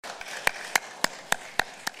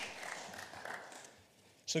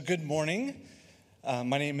So good morning.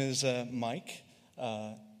 My name is Mike.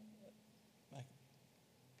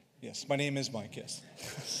 Yes, my name is Mike, yes.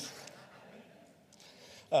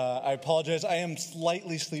 I apologize. I am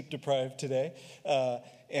slightly sleep deprived today.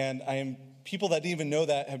 And I am, people that didn't even know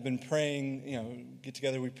that have been praying, get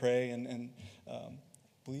together, we pray, and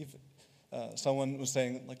believe someone was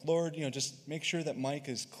saying, Lord, just make sure that Mike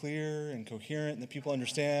is clear and coherent and that people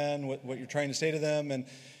understand what you're trying to say to them.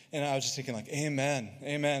 And I was just thinking amen.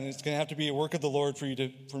 It's going to have to be a work of the Lord for me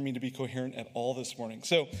to be coherent at all this morning.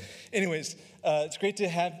 So anyways, it's great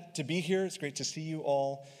to be here. It's great to see you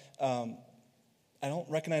all. I don't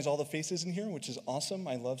recognize all the faces in here, which is awesome.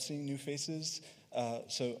 I love seeing new faces.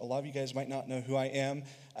 So a lot of you guys might not know who I am.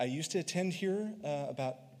 I used to attend here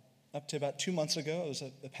up to about 2 months ago. I was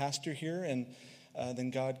a pastor here, and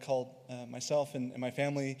then God called myself and my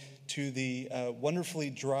family to the wonderfully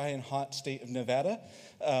dry and hot state of Nevada.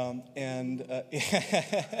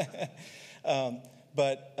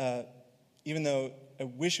 But even though I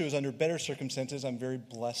wish it was under better circumstances, I'm very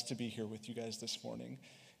blessed to be here with you guys this morning.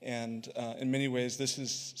 And in many ways, this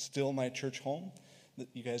is still my church home.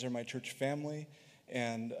 You guys are my church family.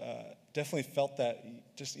 And definitely felt that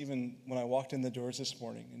just even when I walked in the doors this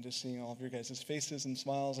morning and just seeing all of your guys' faces and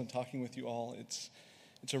smiles and talking with you all, it's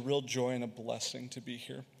a real joy and a blessing to be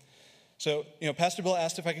here. So, Pastor Bill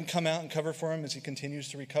asked if I can come out and cover for him as he continues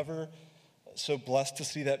to recover. So blessed to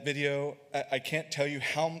see that video. I can't tell you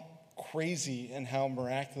how crazy and how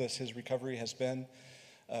miraculous his recovery has been.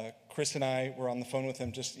 Chris and I were on the phone with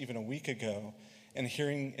him just even a week ago and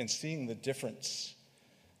hearing and seeing the difference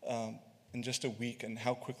in just a week and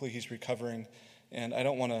how quickly he's recovering. And I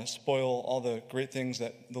don't want to spoil all the great things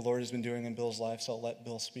that the Lord has been doing in Bill's life, so I'll let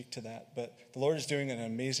Bill speak to that. But the Lord is doing an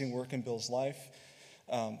amazing work in Bill's life.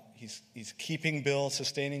 He's keeping Bill,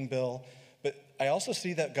 sustaining Bill. But I also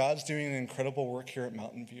see that God's doing an incredible work here at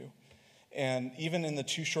Mountain View. And even in the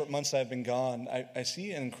 2 short months I've been gone, I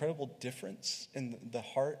see an incredible difference in the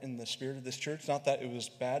heart and the spirit of this church. Not that it was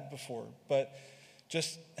bad before, but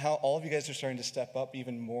just how all of you guys are starting to step up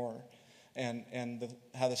even more. And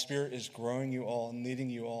how the Spirit is growing you all and leading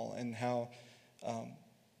you all, and how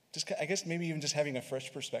I guess maybe even just having a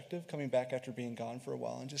fresh perspective, coming back after being gone for a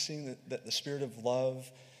while, and just seeing that the spirit of love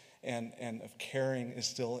and of caring is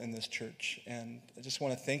still in this church. And I just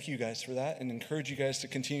want to thank you guys for that and encourage you guys to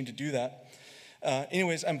continue to do that.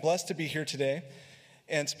 Anyways, I'm blessed to be here today.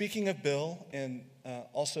 And speaking of Bill and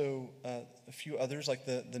also a few others like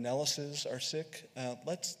the Nellises are sick,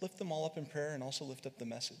 let's lift them all up in prayer and also lift up the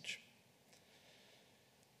message.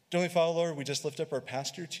 Dear Heavenly Father, Lord, we just lift up our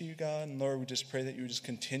pastor to you, God. And Lord, we just pray that you would just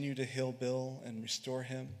continue to heal Bill and restore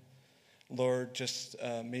him. Lord, just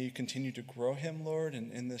may you continue to grow him, Lord,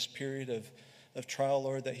 and in this period of trial,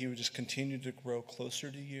 Lord, that he would just continue to grow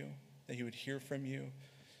closer to you, that he would hear from you.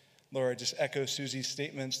 Lord, I just echo Susie's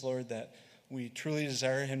statements, Lord, that we truly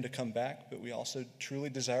desire him to come back, but we also truly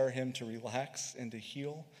desire him to relax and to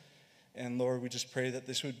heal. And Lord, we just pray that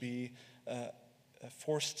this would be a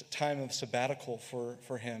forced time of sabbatical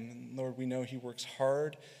for him. And Lord, we know he works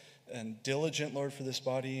hard and diligent, Lord, for this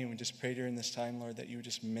body. And we just pray during this time, Lord, that you would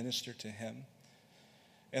just minister to him.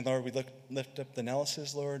 And Lord, we lift up the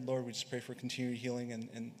Nellises, Lord. Lord, we just pray for continued healing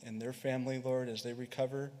in their family, Lord, as they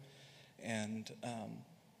recover. And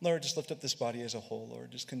Lord, just lift up this body as a whole,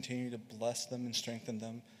 Lord. Just continue to bless them and strengthen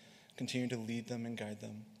them. Continue to lead them and guide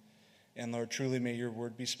them. And Lord, truly may your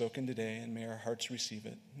word be spoken today, and may our hearts receive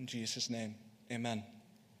it. In Jesus' name. Amen.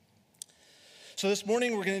 So this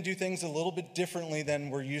morning we're going to do things a little bit differently than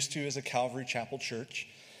we're used to as a Calvary Chapel church.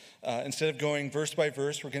 Instead of going verse by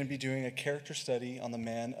verse, we're going to be doing a character study on the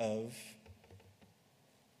man of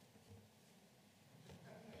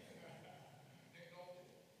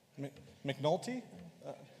McNulty?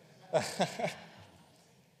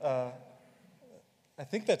 I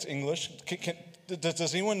think that's English.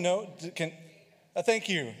 Does anyone know? Thank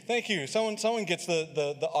you. Someone gets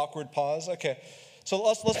the awkward pause. Okay, so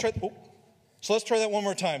let's try. So let's try that one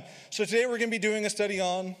more time. So today we're going to be doing a study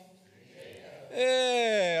on.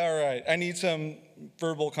 Hey, all right. I need some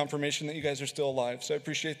verbal confirmation that you guys are still alive, so I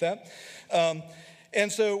appreciate that.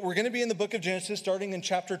 And so we're going to be in the book of Genesis, starting in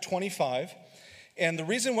chapter 25. And the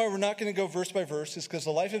reason why we're not going to go verse by verse is because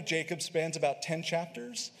the life of Jacob spans about 10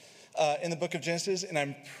 chapters in the book of Genesis, and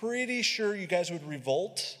I'm pretty sure you guys would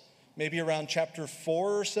revolt maybe around chapter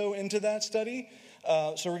 4 or so into that study.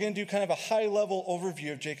 So we're going to do kind of a high-level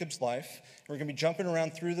overview of Jacob's life. We're going to be jumping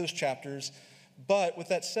around through those chapters. But with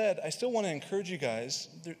that said, I still want to encourage you guys,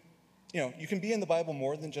 you can be in the Bible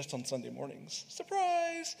more than just on Sunday mornings.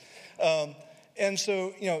 Surprise! And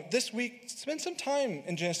so, this week, spend some time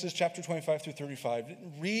in Genesis chapter 25 through 35.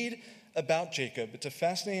 Read about Jacob. It's a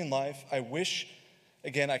fascinating life. I wish,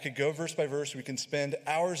 again, I could go verse by verse. We can spend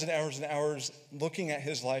hours and hours and hours looking at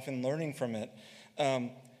his life and learning from it.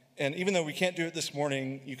 And even though we can't do it this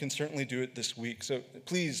morning, you can certainly do it this week. So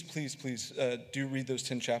please, please, please do read those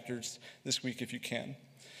 10 chapters this week if you can.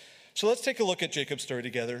 So let's take a look at Jacob's story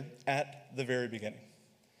together at the very beginning.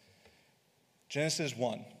 Genesis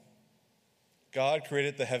 1. God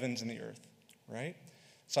created the heavens and the earth, right?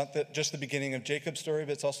 It's not just the beginning of Jacob's story,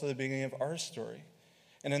 but it's also the beginning of our story.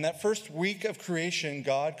 And in that first week of creation,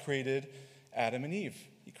 God created Adam and Eve.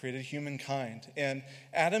 He created humankind. And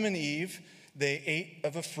Adam and Eve, they ate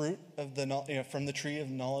of a fruit of from the tree of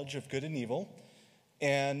knowledge of good and evil,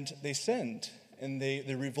 and they sinned, and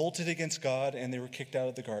they revolted against God, and they were kicked out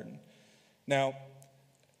of the garden. Now,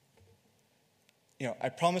 I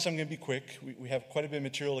promise I'm going to be quick. We have quite a bit of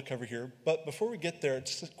material to cover here, but before we get there,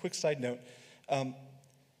 just a quick side note. How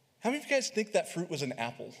many of you guys think that fruit was an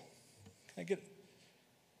apple? Can I get it?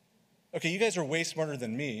 Okay, you guys are way smarter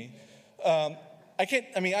than me.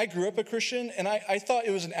 I grew up a Christian, and I thought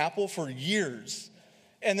it was an apple for years.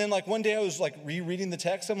 And then one day I was rereading the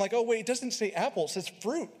text. I'm like, oh wait, it doesn't say apple, it says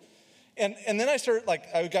fruit. And then I started,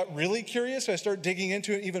 I got really curious, so I started digging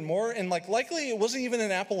into it even more, and likely it wasn't even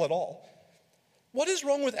an apple at all. What is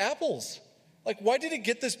wrong with apples? Why did it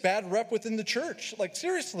get this bad rep within the church?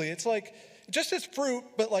 Seriously, it's it just says fruit,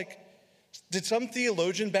 but did some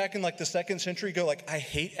theologian back in the 2nd century go I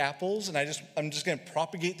hate apples, and I'm just going to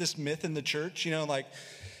propagate this myth in the church?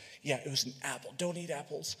 Yeah, it was an apple. Don't eat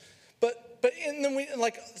apples. But and then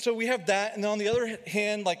so we have that, and then on the other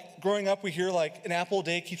hand, growing up, we hear an apple a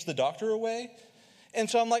day keeps the doctor away, and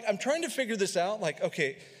so I'm trying to figure this out.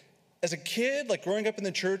 Okay, as a kid, growing up in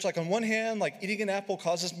the church, on one hand, eating an apple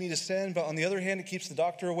causes me to sin, but on the other hand, it keeps the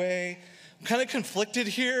doctor away. I'm kind of conflicted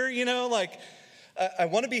here, I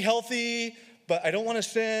want to be healthy, but I don't want to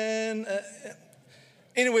sin.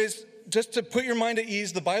 Anyways, just to put your mind at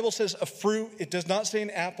ease, the Bible says a fruit. It does not say an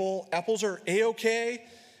apple. Apples are A-okay.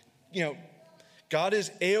 God is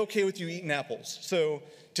A-okay with you eating apples. So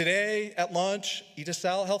today at lunch, eat a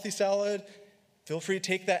healthy salad. Feel free to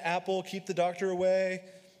take that apple, keep the doctor away.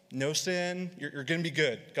 No sin. You're going to be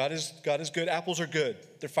good. God is good. Apples are good.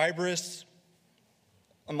 They're fibrous.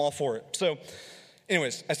 I'm all for it. So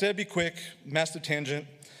anyways, I said I'd be quick, massive tangent.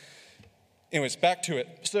 Anyways, back to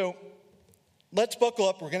it. So let's buckle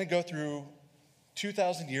up. We're going to go through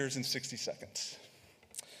 2,000 years in 60 seconds.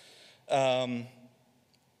 Anyone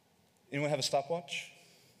have a stopwatch?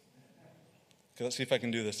 Okay, let's see if I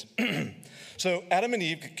can do this. So Adam and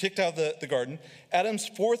Eve get kicked out of the garden. Adam's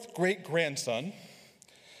fourth great-grandson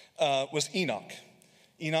was Enoch.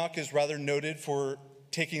 Enoch is rather noted for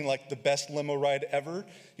taking the best limo ride ever.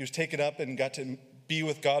 He was taken up and got to be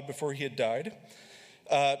with God before he had died.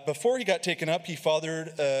 Before he got taken up, he fathered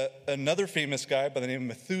another famous guy by the name of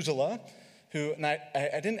Methuselah, who, and I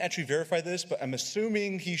didn't actually verify this, but I'm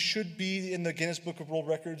assuming he should be in the Guinness Book of World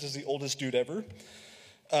Records as the oldest dude ever.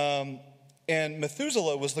 And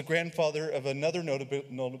Methuselah was the grandfather of another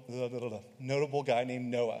notable guy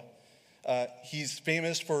named Noah. He's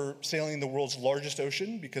famous for sailing the world's largest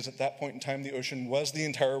ocean, because at that point in time, the ocean was the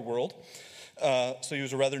entire world. So he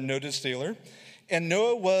was a rather noted sailor. And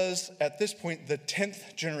Noah was, at this point, the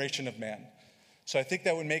 10th generation of man. So I think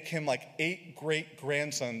that would make him 8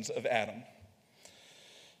 great-grandsons of Adam.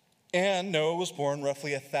 And Noah was born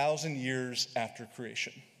roughly 1,000 years after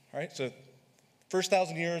creation. All right, so first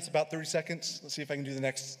 1,000 years, about 30 seconds. Let's see if I can do the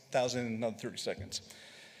next 1,000 in another 30 seconds.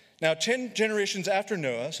 Now, 10 generations after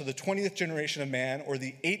Noah, so the 20th generation of man, or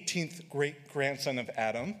the 18th great-grandson of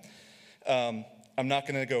Adam, I'm not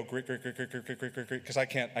going to go great, because I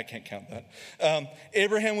can't count that.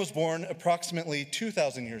 Abraham was born approximately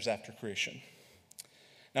 2,000 years after creation.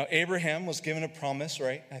 Now, Abraham was given a promise,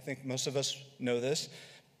 right? I think most of us know this,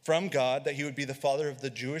 from God, that he would be the father of the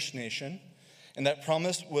Jewish nation. And that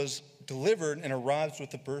promise was delivered and arrives with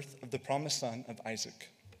the birth of the promised son of Isaac.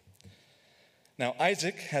 Now,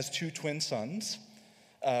 Isaac has 2 twin sons.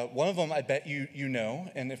 One of them I bet you know,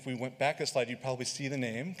 and if we went back a slide, you'd probably see the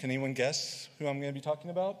name. Can anyone guess who I'm going to be talking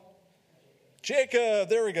about? Jacob,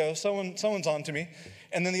 there we go. Someone's on to me.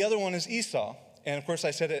 And then the other one is Esau. And of course, I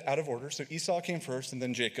said it out of order. So Esau came first and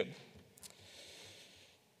then Jacob.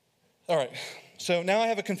 All right, so now I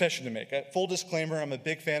have a confession to make. Full disclaimer, I'm a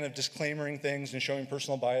big fan of disclaimering things and showing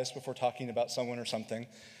personal bias before talking about someone or something.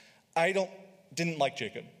 I didn't like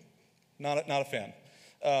Jacob. Not a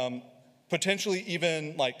fan. Potentially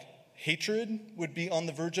even hatred would be on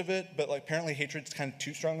the verge of it, but apparently hatred's kind of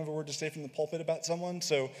too strong of a word to say from the pulpit about someone.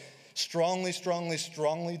 So strongly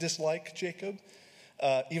dislike Jacob.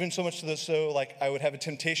 Even so much so, like I would have a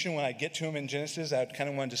temptation when I get to him in Genesis, I'd kind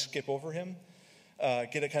of want to skip over him,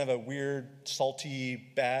 get a kind of a weird,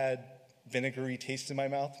 salty, bad, vinegary taste in my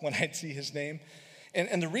mouth when I'd see his name.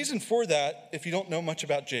 And the reason for that, if you don't know much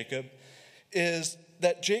about Jacob, is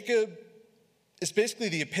that Jacob is basically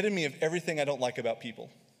the epitome of everything I don't like about people.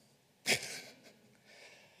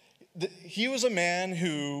 He was a man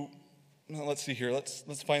who, well, let's see here,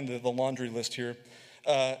 let's find the laundry list here.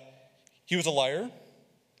 He was a liar,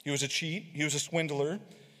 he was a cheat, he was a swindler,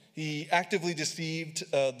 he actively deceived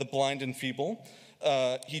the blind and feeble.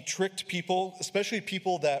 He tricked people, especially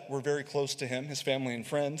people that were very close to him, his family and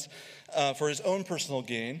friends, for his own personal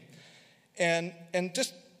gain. And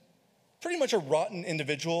just pretty much a rotten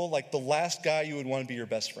individual, like the last guy you would want to be your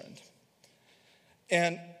best friend.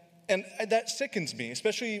 And that sickens me,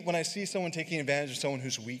 especially when I see someone taking advantage of someone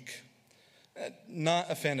who's weak. Not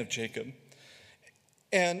a fan of Jacob.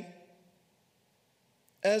 And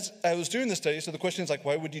as I was doing this study, so the question is like,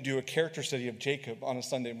 why would you do a character study of Jacob on a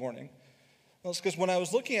Sunday morning? Well, it's because when I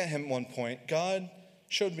was looking at him at one point, God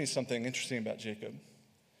showed me something interesting about Jacob.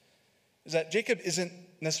 Is that Jacob isn't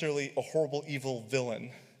necessarily a horrible, evil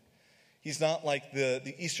villain. He's not like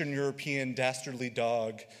the Eastern European dastardly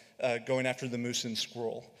dog going after the moose and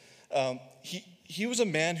squirrel. He was a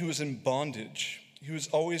man who was in bondage. He was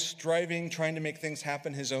always striving, trying to make things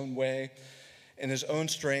happen his own way, in his own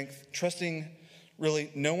strength, trusting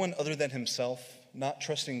really no one other than himself, not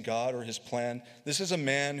trusting God or his plan. This is a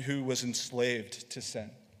man who was enslaved to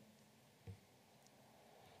sin.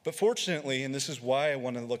 But fortunately, and this is why I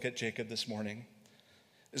want to look at Jacob this morning,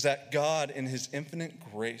 is that God in his infinite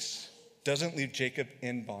grace doesn't leave Jacob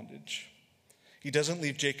in bondage. He doesn't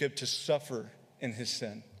leave Jacob to suffer in his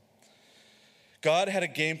sin. God had a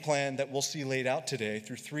game plan that we'll see laid out today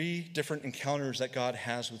through 3 different encounters that God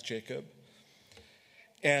has with Jacob.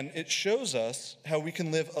 And it shows us how we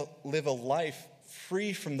can live a life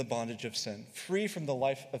free from the bondage of sin, free from the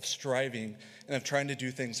life of striving and of trying to do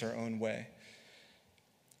things our own way.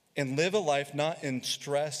 And live a life not in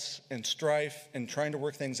stress and strife and trying to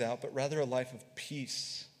work things out, but rather a life of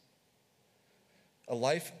peace, a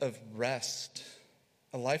life of rest,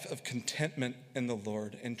 a life of contentment in the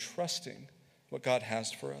Lord and trusting what God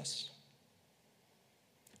has for us,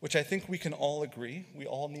 which I think we can all agree we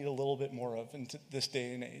all need a little bit more of in this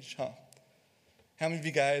day and age, huh? How many of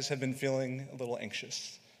you guys have been feeling a little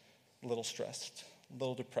anxious, a little stressed, a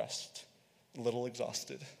little depressed, a little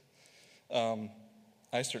exhausted?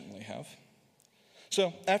 I certainly have.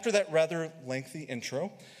 So after that rather lengthy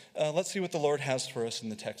intro, let's see what the Lord has for us in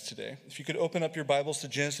the text today. If you could open up your Bibles to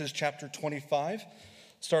Genesis chapter 25,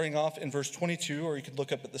 starting off in verse 22, or you could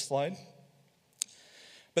look up at the slide.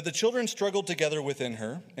 But the children struggled together within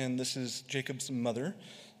her, and this is Jacob's mother,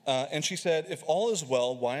 and she said, "If all is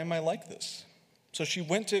well, why am I like this?" So she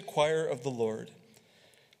went to inquire of the Lord.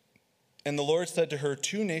 And the Lord said to her,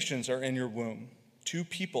 2 nations are in your womb. 2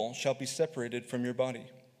 people shall be separated from your body.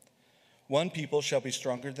 1 people shall be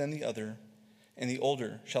stronger than the other, and the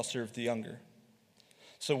older shall serve the younger.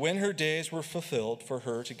 So when her days were fulfilled for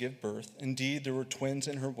her to give birth, indeed there were twins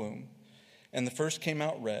in her womb, and the first came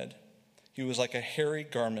out red. He was like a hairy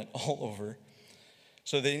garment all over.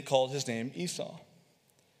 So they called his name Esau.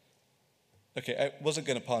 Okay, I wasn't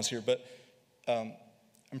going to pause here, but I'm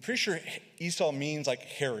pretty sure Esau means like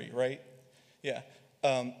hairy, right? Yeah.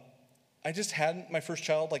 I just had my first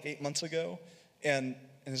child like 8 months ago, and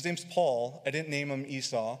his name's Paul. I didn't name him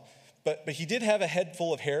Esau, but he did have a head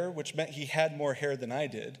full of hair, which meant he had more hair than I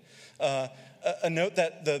did. A note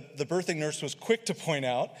that the birthing nurse was quick to point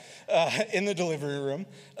out in the delivery room.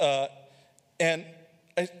 And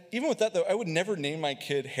even with that, though, I would never name my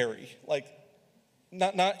kid Harry. Like,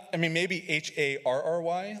 I mean, maybe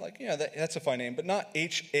Harry, like, yeah, that's a fine name, but not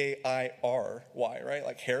Hairy, right?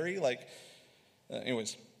 Like Harry, like,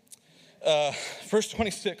 anyways. Verse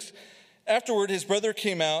 26, afterward his brother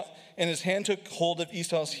came out, and his hand took hold of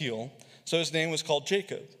Esau's heel, so his name was called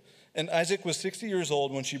Jacob. And Isaac was 60 years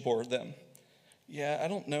old when she bore them. Yeah, I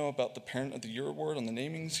don't know about the parent of the year award on the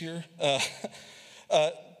namings here.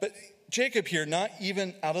 But Jacob here, not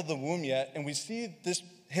even out of the womb yet, and we see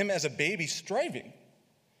him as a baby striving.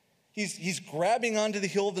 He's grabbing onto the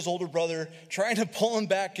heel of his older brother, trying to pull him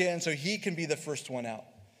back in so he can be the first one out.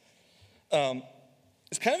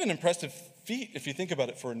 It's kind of an impressive feat if you think about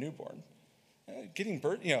it for a newborn. Getting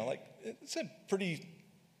birth, like it's a pretty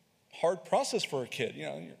hard process for a kid.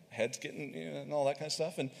 Your head's getting, and all that kind of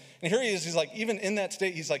stuff. And here he is. He's like, even in that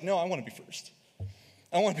state, he's like, no, I want to be first.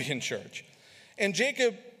 I want to be in charge. And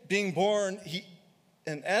Jacob being born,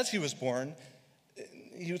 and as he was born,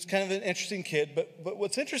 he was kind of an interesting kid, but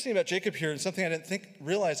what's interesting about Jacob here, and something I didn't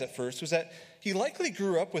realize at first, was that he likely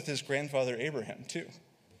grew up with his grandfather Abraham too.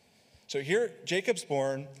 So here, Jacob's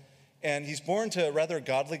born, and he's born to a rather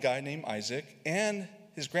godly guy named Isaac and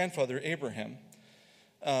his grandfather Abraham.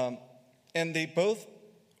 And they both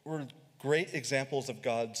were great examples of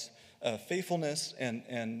God's faithfulness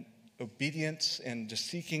and obedience and just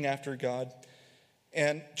seeking after God.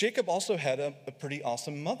 And Jacob also had a pretty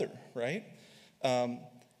awesome mother, right?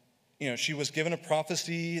 She was given a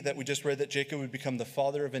prophecy that we just read that Jacob would become the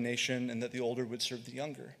father of a nation and that the older would serve the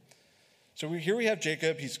younger. So here we have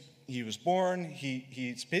Jacob. He was born.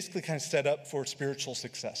 He's basically kind of set up for spiritual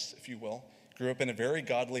success, if you will. Grew up in a very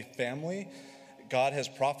godly family. God has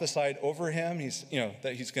prophesied over him.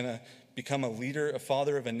 That he's going to become a leader, a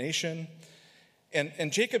father of a nation.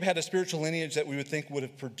 And Jacob had a spiritual lineage that we would think would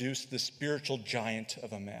have produced the spiritual giant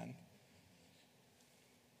of a man.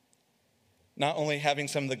 Not only having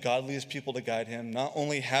some of the godliest people to guide him, not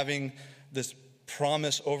only having this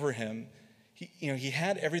promise over him, he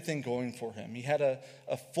had everything going for him. He had a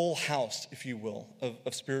full house, if you will,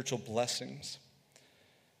 of spiritual blessings.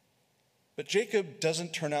 But Jacob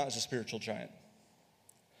doesn't turn out as a spiritual giant.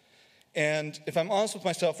 And if I'm honest with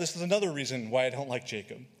myself, this is another reason why I don't like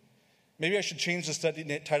Jacob. Maybe I should change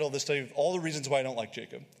the title of the study of all the reasons why I don't like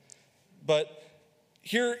Jacob. But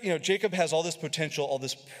here, Jacob has all this potential, all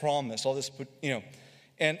this promise, all this,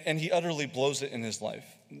 and he utterly blows it in his life.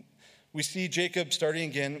 We see Jacob starting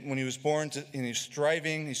again when he was born, and he's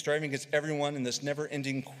striving against everyone in this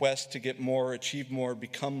never-ending quest to get more, achieve more,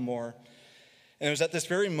 become more. And it was at this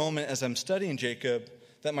very moment as I'm studying Jacob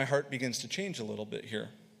that my heart begins to change a little bit here.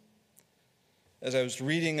 As I was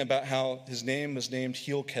reading about how his name was named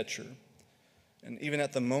Heel Catcher, and even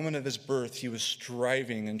at the moment of his birth, he was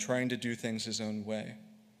striving and trying to do things his own way.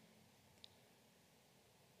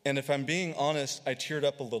 And if I'm being honest, I teared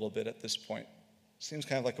up a little bit at this point. Seems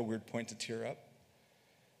kind of like a weird point to tear up.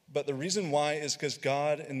 But the reason why is because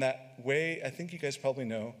God, in that way, I think you guys probably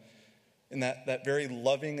know, in that very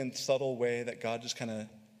loving and subtle way that God just kind of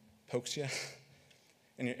pokes you,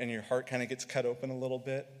 and your heart kind of gets cut open a little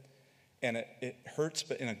bit, and it hurts,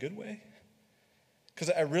 but in a good way. Because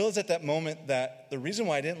I realized at that moment that the reason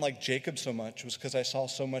why I didn't like Jacob so much was because I saw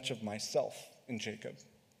so much of myself in Jacob.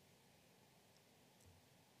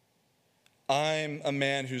 I'm a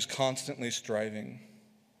man who's constantly striving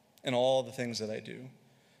in all the things that I do.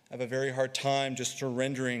 I have a very hard time just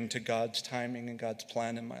surrendering to God's timing and God's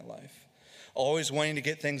plan in my life. Always wanting to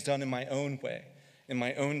get things done in my own way, in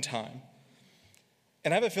my own time.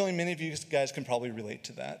 And I have a feeling many of you guys can probably relate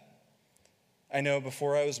to that. I know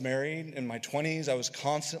before I was married, in my 20s, I was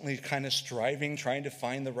constantly kind of striving, trying to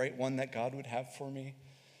find the right one that God would have for me.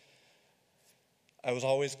 I was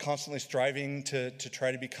always constantly striving to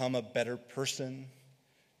try to become a better person,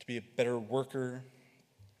 to be a better worker,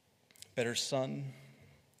 better son.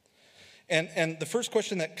 And the first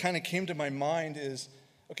question that kind of came to my mind is,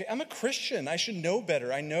 okay, I'm a Christian. I should know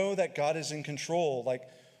better. I know that God is in control. Like,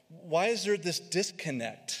 why is there this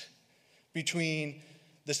disconnect between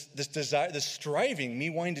this desire, this striving, me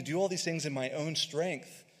wanting to do all these things in my own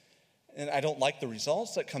strength, and I don't like the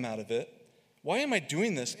results that come out of it? Why am I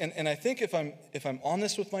doing this? And I think if I'm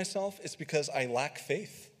honest with myself, it's because I lack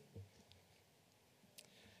faith.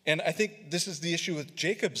 And I think this is the issue with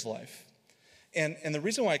Jacob's life. And the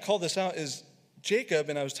reason why I call this out is Jacob,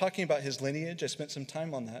 and I was talking about his lineage, I spent some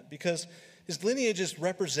time on that, because his lineage is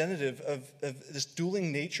representative of this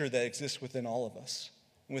dueling nature that exists within all of us,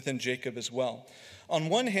 within Jacob as well. On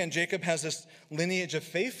one hand, Jacob has this lineage of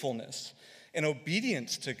faithfulness and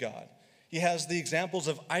obedience to God. He has the examples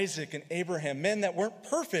of Isaac and Abraham, men that weren't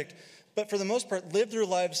perfect, but for the most part lived their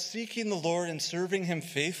lives seeking the Lord and serving him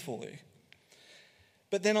faithfully.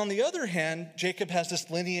 But then on the other hand, Jacob has this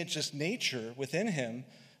lineage, this nature within him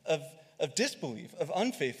of disbelief, of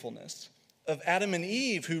unfaithfulness, of Adam and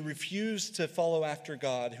Eve who refused to follow after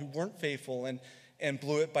God, who weren't faithful and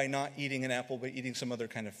blew it by not eating an apple but eating some other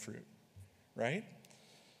kind of fruit, right?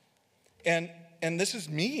 And this is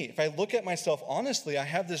me. If I look at myself honestly, I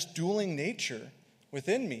have this dueling nature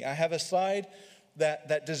within me. I have a side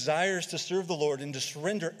that desires to serve the Lord and to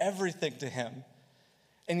surrender everything to him.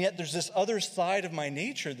 And yet there's this other side of my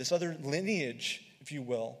nature, this other lineage, if you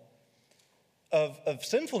will, of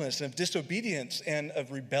sinfulness and of disobedience and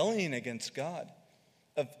of rebelling against God,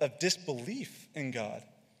 of disbelief in God.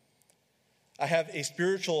 I have a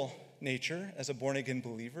spiritual nature as a born-again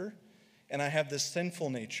believer, and I have this sinful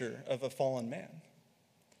nature of a fallen man.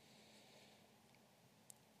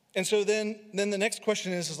 And so then the next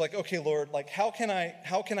question is like, okay, Lord, like how can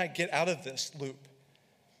I get out of this loop?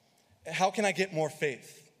 How can I get more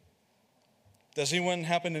faith? Does anyone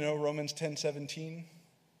happen to know Romans 10:17?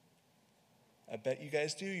 I bet you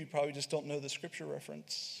guys do. You probably just don't know the scripture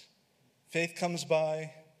reference. Faith comes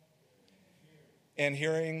by and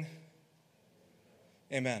hearing.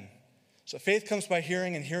 Amen. So faith comes by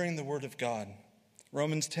hearing and hearing the word of God.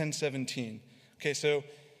 Romans 10:17. Okay, so,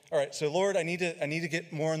 all right, so Lord, I need to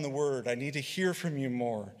get more in the word. I need to hear from you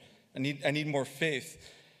more. I need more faith.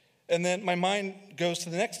 And then my mind goes to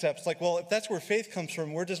the next step. It's like, well, if that's where faith comes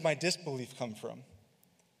from, where does my disbelief come from?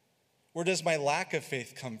 Where does my lack of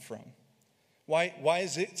faith come from? Why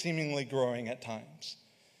is it seemingly growing at times?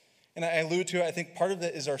 And I allude to it, I think part of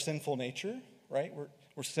it is our sinful nature, right?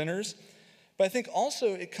 We're sinners. But I think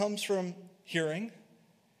also it comes from hearing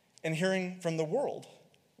and hearing from the world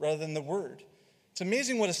rather than the word. It's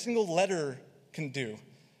amazing what a single letter can do.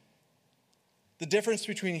 The difference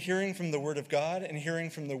between hearing from the word of God and hearing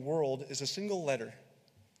from the world is a single letter.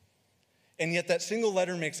 And yet that single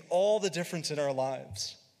letter makes all the difference in our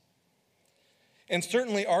lives. And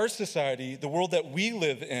certainly our society, the world that we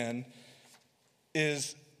live in,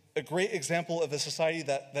 is a great example of a society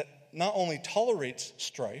that not only tolerates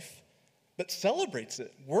strife, but celebrates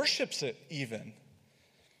it, worships it even.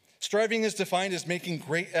 Striving is defined as making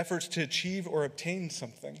great efforts to achieve or obtain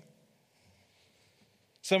something.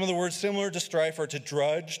 Some of the words similar to strife are to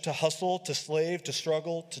drudge, to hustle, to slave, to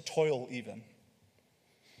struggle, to toil even.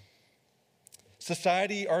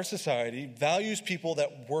 Our society values people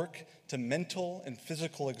that work to mental and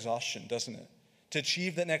physical exhaustion, doesn't it? To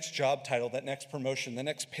achieve that next job title, that next promotion, the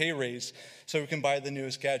next pay raise, so we can buy the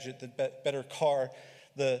newest gadget, the better car,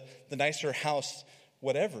 the nicer house,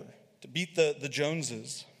 whatever, to beat the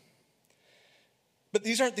Joneses. But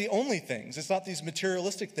these aren't the only things. It's not these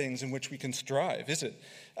materialistic things in which we can strive, is it?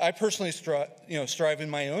 I personally strive in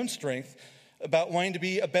my own strength about wanting to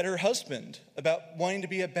be a better husband, about wanting to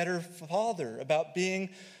be a better father, about being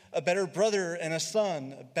a better brother and a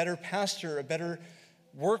son, a better pastor, a better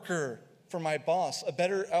worker for my boss,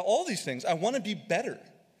 all these things. I want to be better.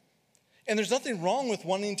 And there's nothing wrong with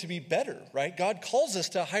wanting to be better, right? God calls us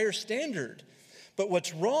to a higher standard. But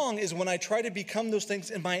what's wrong is when I try to become those things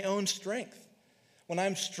in my own strength. When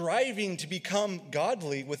I'm striving to become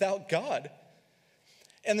godly without God.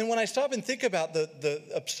 And then when I stop and think about the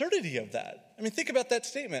absurdity of that, I mean, think about that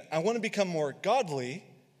statement. I want to become more godly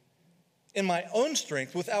in my own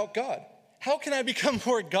strength without God. How can I become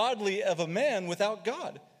more godly of a man without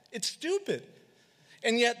God? It's stupid.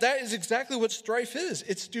 And yet that is exactly what strife is.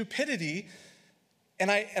 It's stupidity, and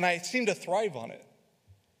I seem to thrive on it.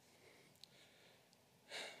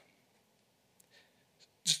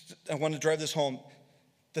 I want to drive this home.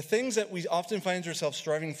 The things that we often find ourselves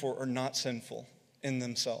striving for are not sinful in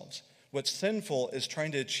themselves. What's sinful is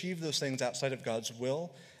trying to achieve those things outside of God's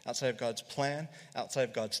will, outside of God's plan, outside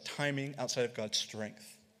of God's timing, outside of God's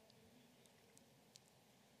strength.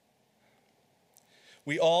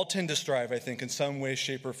 We all tend to strive, I think, in some way,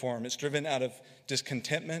 shape, or form. It's driven out of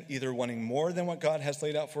discontentment, either wanting more than what God has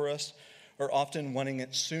laid out for us, or often wanting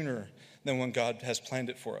it sooner than when God has planned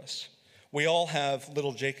it for us. We all have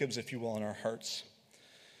little Jacobs, if you will, in our hearts.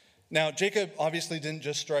 Now, Jacob obviously didn't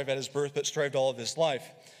just strive at his birth, but strived all of his life.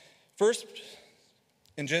 First,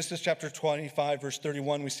 in Genesis chapter 25, verse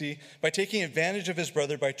 31, we see, by taking advantage of his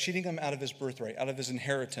brother, by cheating him out of his birthright, out of his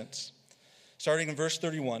inheritance. Starting in verse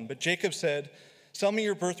 31, but Jacob said, sell me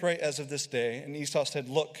your birthright as of this day. And Esau said,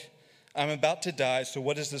 look, I'm about to die, so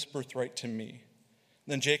what is this birthright to me?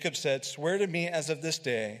 Then Jacob said, swear to me as of this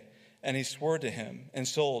day. And he swore to him and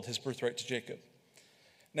sold his birthright to Jacob.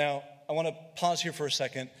 Now, I want to pause here for a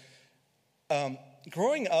second.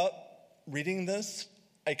 Growing up, reading this,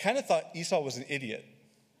 I kind of thought Esau was an idiot.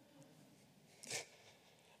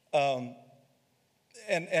 And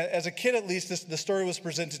as a kid, at least, the story was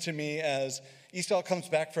presented to me as Esau comes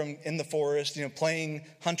back from in the forest, playing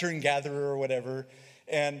hunter and gatherer or whatever,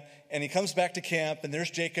 and he comes back to camp, and there's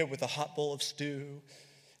Jacob with a hot bowl of stew,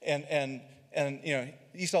 and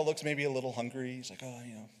Esau looks maybe a little hungry. He's like,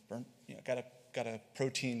 burnt, got a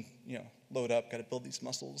protein, load up, got to build these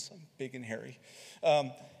muscles. I'm big and hairy,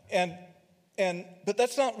 but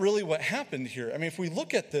that's not really what happened here. I mean, if we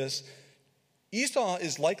look at this, Esau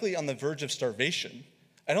is likely on the verge of starvation.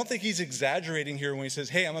 I don't think he's exaggerating here when he says,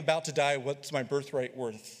 hey, I'm about to die. What's my birthright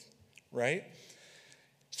worth? Right?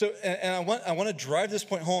 So, and I want to drive this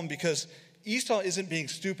point home because Esau isn't being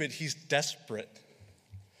stupid. He's desperate.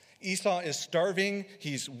 Esau is starving.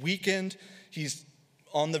 He's weakened. He's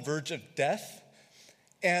on the verge of death.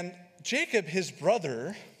 And Jacob, his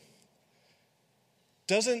brother,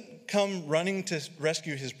 doesn't come running to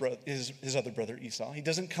rescue his other brother Esau. He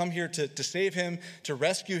doesn't come here to save him, to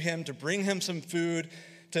rescue him, to bring him some food,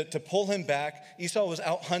 to pull him back. Esau was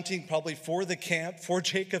out hunting probably for the camp, for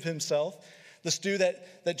Jacob himself. The stew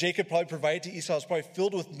that Jacob probably provided to Esau was probably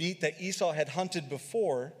filled with meat that Esau had hunted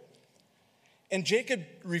before. And Jacob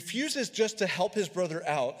refuses just to help his brother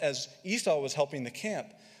out as Esau was helping the camp,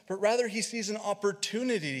 but rather he sees an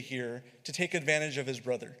opportunity here to take advantage of his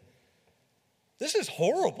brother. This is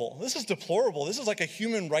horrible. This is deplorable. This is like a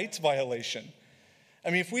human rights violation. I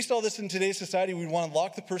mean, if we saw this in today's society, we'd want to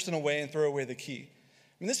lock the person away and throw away the key.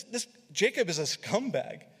 I mean, this Jacob is a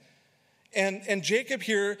scumbag. And Jacob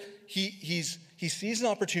here, he sees an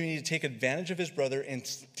opportunity to take advantage of his brother and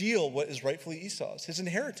steal what is rightfully Esau's, his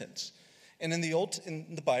inheritance. And in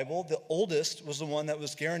the Bible, the oldest was the one that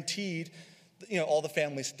was guaranteed, all the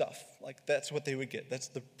family stuff. Like, that's what they would get. That's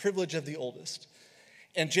the privilege of the oldest.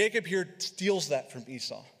 And Jacob here steals that from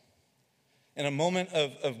Esau. In a moment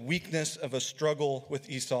of weakness, of a struggle with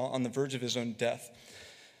Esau on the verge of his own death.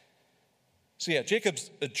 So yeah, Jacob's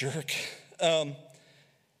a jerk. But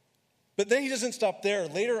then he doesn't stop there.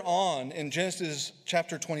 Later on in Genesis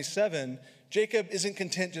chapter 27, Jacob isn't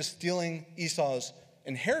content just stealing Esau's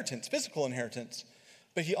inheritance, physical inheritance,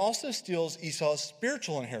 but he also steals Esau's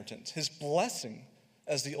spiritual inheritance, his blessing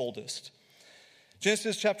as the oldest.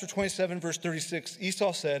 Genesis chapter 27, verse 36,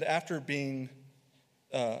 Esau said, after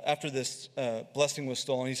this blessing was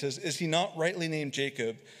stolen, he says, "Is he not rightly named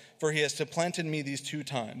Jacob? For he has supplanted me these 2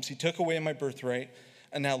 times. He took away my birthright,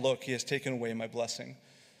 and now look, he has taken away my blessing."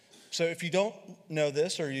 So if you don't know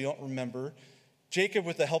this or you don't remember, Jacob,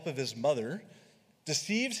 with the help of his mother,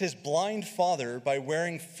 deceives his blind father by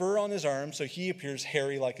wearing fur on his arm so he appears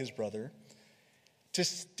hairy like his brother, to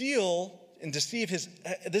steal and deceive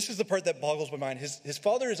this is the part that boggles my mind. His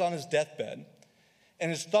father is on his deathbed,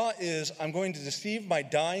 and his thought is, I'm going to deceive my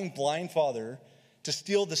dying blind father to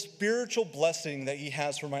steal the spiritual blessing that he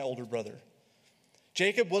has for my older brother.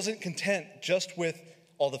 Jacob wasn't content just with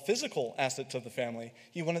all the physical assets of the family.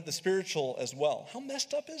 He wanted the spiritual as well. How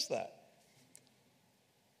messed up is that?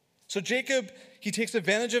 So Jacob, he takes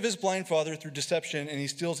advantage of his blind father through deception, and he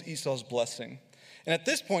steals Esau's blessing. And at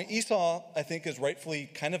this point, Esau, I think, is rightfully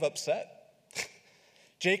kind of upset.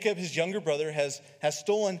 Jacob, his younger brother, has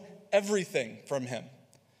stolen everything from him,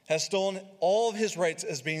 has stolen all of his rights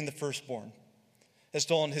as being the firstborn, has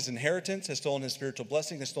stolen his inheritance, has stolen his spiritual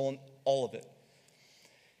blessing, has stolen all of it.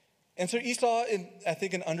 And so Esau, in, I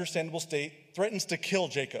think, an understandable state, threatens to kill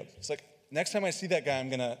Jacob. It's like, next time I see that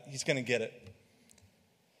guy, he's going to get it.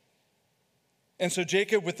 And so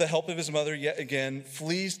Jacob, with the help of his mother, yet again,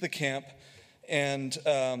 flees the camp and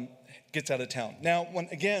gets out of town. Now,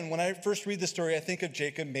 when I first read the story, I think of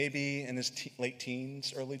Jacob maybe in his late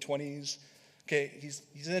teens, early 20s. Okay,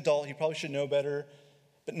 he's an adult. He probably should know better.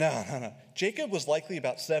 But no. Jacob was likely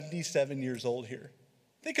about 77 years old here.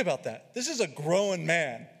 Think about that. This is a grown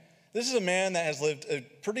man. This is a man that has lived a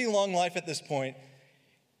pretty long life at this point.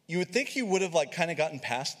 You would think he would have kind of gotten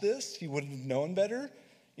past this. He would have known better.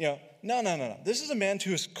 No. This is a man to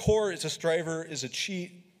his core is a striver, is a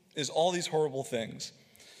cheat, is all these horrible things.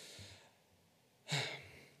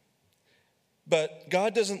 But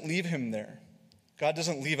God doesn't leave him there. God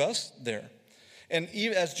doesn't leave us there. And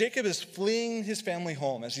as Jacob is fleeing his family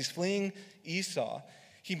home, as he's fleeing Esau,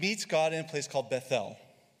 he meets God in a place called Bethel.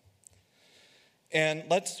 And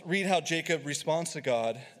let's read how Jacob responds to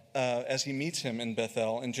God as he meets him in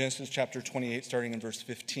Bethel in Genesis chapter 28, starting in verse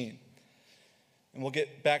 15. And we'll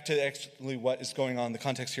get back to actually what is going on in the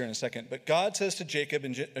context here in a second. But God says to Jacob,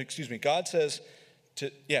 God says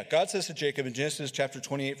to Jacob in Genesis chapter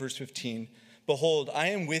 28, verse 15, "Behold, I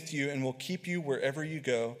am with you and will keep you wherever you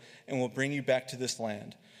go and will bring you back to this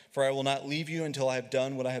land. For I will not leave you until I have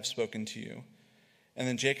done what I have spoken to you." And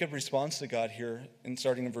then Jacob responds to God here,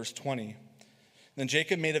 starting in verse 20. Then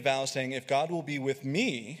Jacob made a vow saying, "If God will be with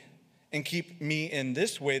me and keep me in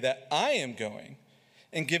this way that I am going,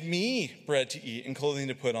 and give me bread to eat and clothing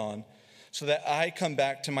to put on, so that I come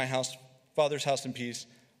back to my father's house in peace,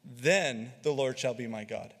 then the Lord shall be my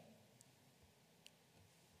God."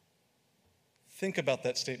 Think about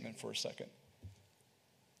that statement for a second.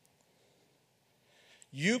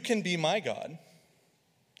 You can be my God.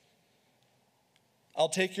 I'll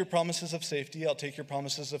take your promises of safety. I'll take your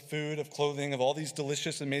promises of food, of clothing, of all these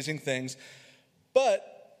delicious, amazing things.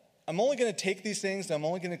 But I'm only going to take these things, and I'm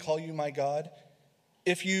only going to call you my God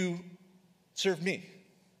if you serve me.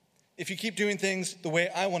 If you keep doing things the way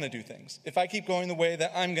I want to do things. If I keep going the way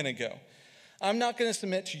that I'm going to go. I'm not going to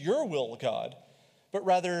submit to your will, God, but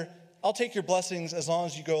rather I'll take your blessings as long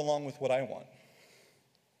as you go along with what I want.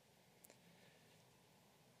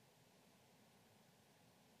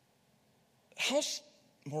 How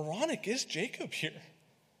moronic is Jacob here?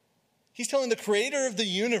 He's telling the creator of the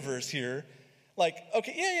universe here, Like,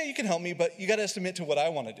 okay, yeah, you can help me, but you got to submit to what I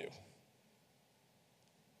want to do.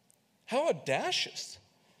 How audacious.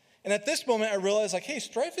 And at this moment, I realized, like, hey,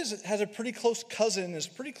 strife has a pretty close cousin, is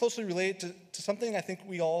pretty closely related to something I think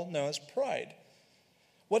we all know as pride.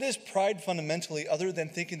 What is pride fundamentally other than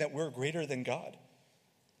thinking that we're greater than God?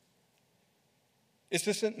 It's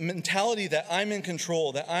this mentality that I'm in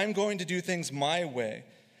control, that I'm going to do things my way,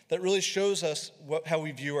 that really shows us how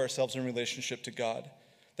we view ourselves in relationship to God,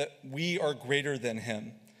 that we are greater than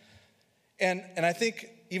him. And I think,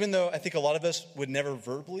 even though I think a lot of us would never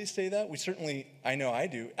verbally say that, we certainly, I know I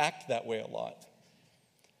do, act that way a lot.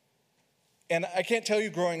 And I can't tell you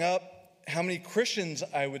growing up how many Christians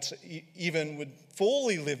I would say even would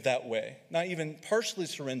fully live that way, not even partially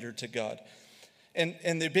surrendered to God.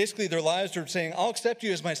 And they basically, their lives are saying, I'll accept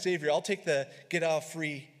you as my Savior. I'll take the get off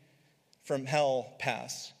free from hell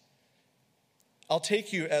pass. I'll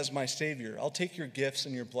take you as my Savior. I'll take your gifts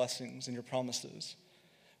and your blessings and your promises.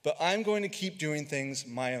 But I'm going to keep doing things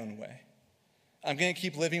my own way. I'm going to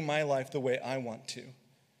keep living my life the way I want to.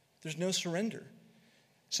 There's no surrender.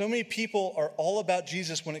 So many people are all about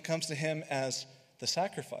Jesus when it comes to him as the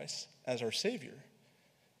sacrifice, as our Savior.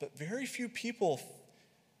 But very few people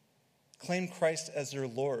claim Christ as their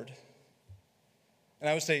Lord. And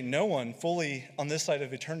I would say no one fully on this side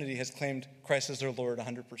of eternity has claimed Christ as their Lord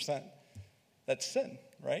 100%. That's sin,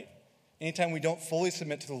 right? Anytime we don't fully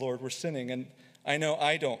submit to the Lord, we're sinning. And I know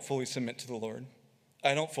I don't fully submit to the Lord.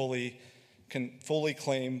 I don't can fully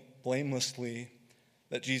claim blamelessly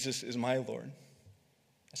that Jesus is my Lord.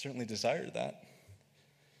 I certainly desire that.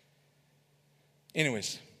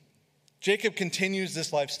 Anyways, Jacob continues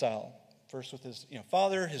this lifestyle, first with his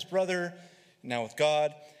father, his brother, now with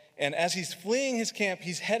God. And as he's fleeing his camp,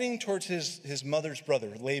 he's heading towards his mother's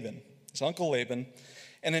brother, Laban, his uncle Laban.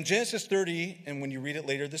 And in Genesis 30, and when you read it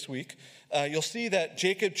later this week, you'll see that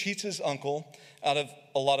Jacob cheats his uncle out of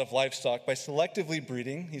a lot of livestock by selectively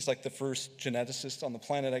breeding. He's like the first geneticist on the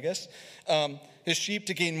planet, I guess. His sheep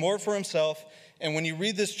to gain more for himself. And when you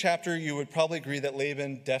read this chapter, you would probably agree that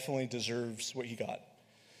Laban definitely deserves what he got.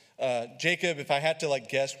 Jacob, if I had to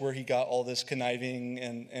guess where he got all this conniving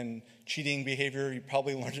and cheating behavior, he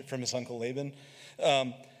probably learned it from his uncle Laban.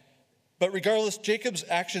 But regardless, Jacob's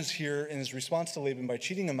actions here in his response to Laban by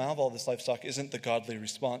cheating him out of all this livestock isn't the godly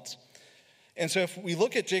response. And so if we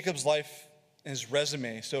look at Jacob's life and his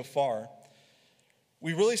resume so far,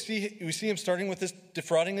 we see him starting with this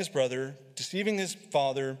defrauding his brother, deceiving his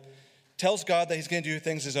father, tells God that he's going to do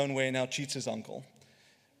things his own way, and now cheats his uncle.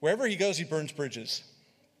 Wherever he goes, he burns bridges.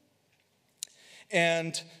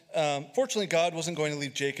 And fortunately, God wasn't going to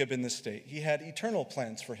leave Jacob in this state. He had eternal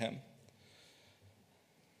plans for him.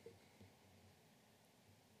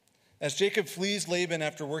 As Jacob flees Laban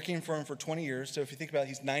after working for him for 20 years, so if you think about it,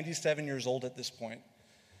 he's 97 years old at this point.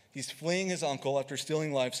 He's fleeing his uncle after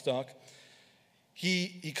stealing livestock.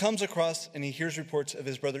 He comes across and he hears reports of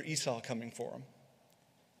his brother Esau coming for him.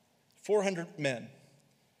 400 men.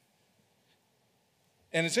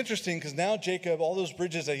 And it's interesting because now Jacob, all those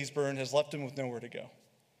bridges that he's burned, has left him with nowhere to go.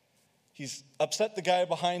 He's upset the guy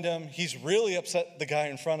behind him. He's really upset the guy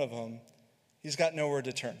in front of him. He's got nowhere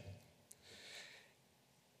to turn.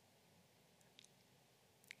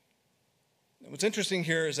 What's interesting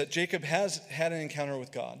here is that Jacob has had an encounter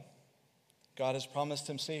with God. God has promised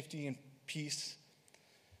him safety and peace.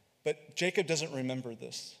 But Jacob doesn't remember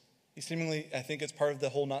this. He seemingly, I think it's part of the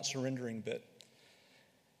whole not surrendering bit.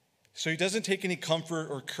 So he doesn't take any comfort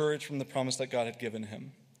or courage from the promise that God had given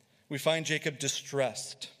him. We find Jacob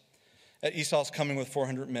distressed at Esau's coming with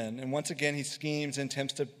 400 men. And once again, he schemes and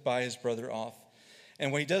attempts to buy his brother off.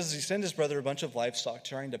 And what he does is he sends his brother a bunch of livestock,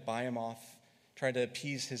 trying to buy him off, trying to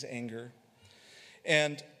appease his anger.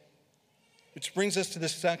 And which brings us to the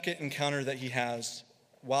second encounter that he has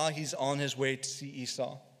while he's on his way to see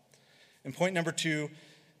Esau. And point number 2,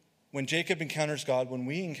 when Jacob encounters God, when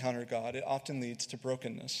we encounter God, it often leads to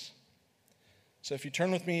brokenness. So if you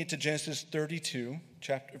turn with me to Genesis 32,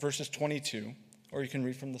 verses 22, or you can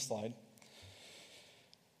read from the slide.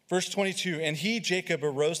 Verse 22, and he, Jacob,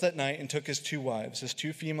 arose that night and took his 2 wives, his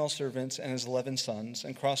 2 female servants, and his 11 sons,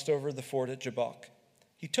 and crossed over the ford at Jabbok.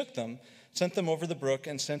 He took them, sent them over the brook,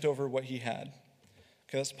 and sent over what he had.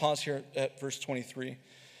 Okay, let's pause here at verse 23.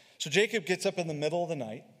 So Jacob gets up in the middle of the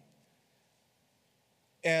night,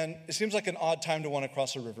 and it seems like an odd time to want to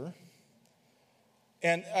cross a river.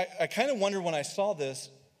 And I kind of wonder when I saw this,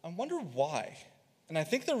 I wonder why. And I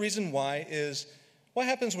think the reason why is, what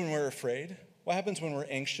happens when we're afraid? What happens when we're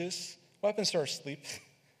anxious? What happens to our sleep?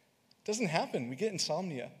 It doesn't happen. We get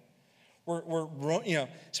insomnia. We're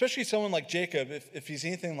especially someone like Jacob, if he's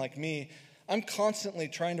anything like me, I'm constantly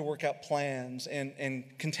trying to work out plans and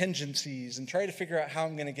contingencies and try to figure out how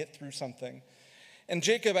I'm going to get through something. And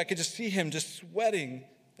Jacob, I could just see him just sweating,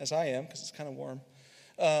 as I am, because it's kind of warm,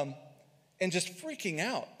 and just freaking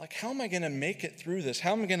out. Like, how am I going to make it through this?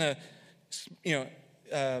 How am I going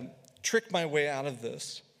to, trick my way out of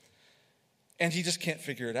this? And he just can't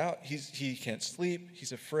figure it out. He can't sleep.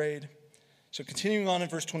 He's afraid. So continuing on in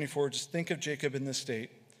verse 24, just think of Jacob in this state.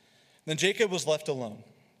 Then Jacob was left alone,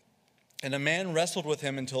 and a man wrestled with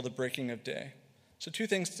him until the breaking of day. So 2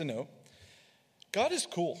 things to note. God is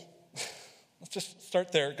cool. Let's just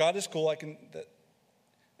start there. God is cool.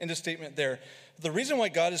 End of statement there. The reason why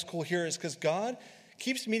God is cool here is because God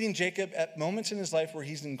keeps meeting Jacob at moments in his life where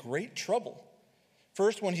he's in great trouble.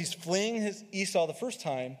 First, when he's fleeing his Esau the first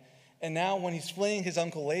time, and now when he's fleeing his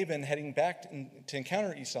uncle Laban, heading back to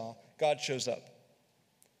encounter Esau, God shows up.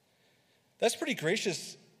 That's pretty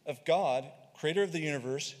gracious of God, creator of the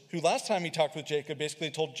universe, who last time he talked with Jacob basically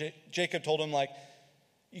told him, like,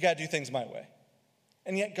 you got to do things my way.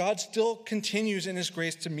 And yet God still continues in his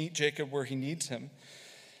grace to meet Jacob where he needs him.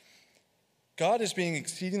 God is being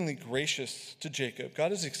exceedingly gracious to Jacob.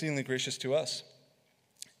 God is exceedingly gracious to us.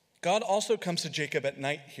 God also comes to Jacob at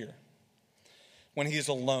night here, when he is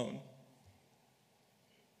alone.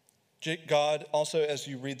 God also, as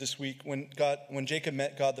you read this week, when Jacob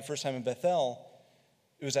met God the first time in Bethel,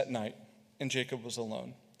 it was at night, and Jacob was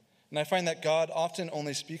alone. And I find that God often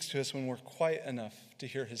only speaks to us when we're quiet enough to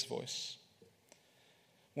hear his voice.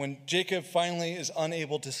 When Jacob finally is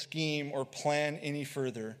unable to scheme or plan any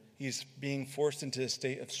further, he's being forced into a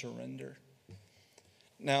state of surrender.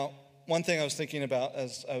 Now, one thing I was thinking about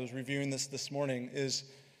as I was reviewing this morning is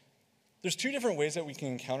there's 2 different ways that we can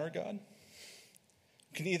encounter God.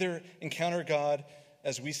 We can either encounter God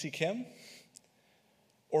as we seek him,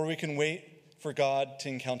 or we can wait for God to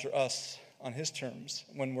encounter us on his terms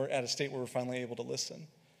when we're at a state where we're finally able to listen.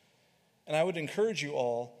 And I would encourage you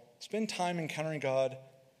all, spend time encountering God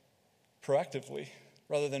proactively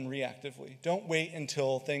rather than reactively. Don't wait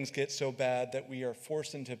until things get so bad that we are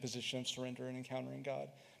forced into a position of surrender and encountering God,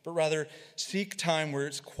 but rather seek time where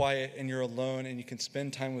it's quiet and you're alone and you can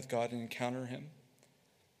spend time with God and encounter him.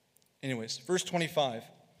 Anyways, verse 25.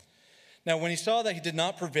 Now, when he saw that he did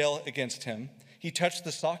not prevail against him, he touched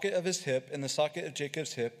the socket of his hip, and the socket of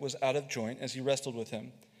Jacob's hip was out of joint as he wrestled with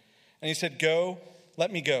him. And he said, "Go,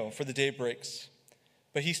 let me go, for the day breaks."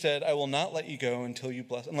 But he said, "I will not let you go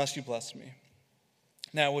unless you bless me."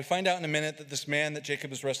 Now, we find out in a minute that this man that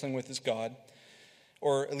Jacob is wrestling with is God,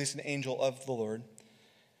 or at least an angel of the Lord.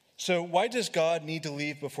 So why does God need to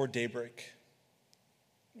leave before daybreak?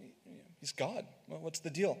 He's God. Well, what's the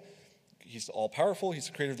deal? He's all-powerful. He's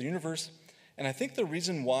the creator of the universe. And I think the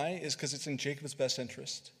reason why is because it's in Jacob's best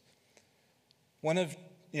interest. One of,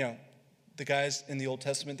 the guys in the Old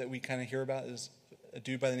Testament that we kind of hear about is a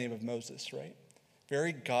dude by the name of Moses, right?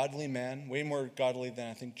 Very godly man, way more godly than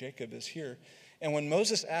I think Jacob is here. And when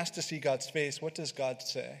Moses asked to see God's face, what does God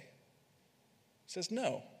say? He says,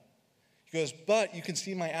 no. He goes, but you can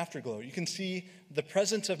see my afterglow. You can see the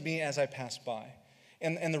presence of me as I pass by.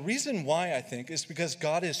 And the reason why, I think, is because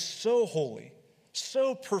God is so holy,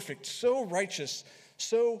 so perfect, so righteous,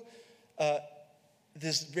 so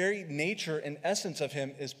this very nature and essence of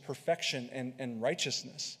him is perfection and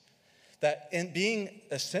righteousness. That in being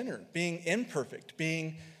a sinner, being imperfect,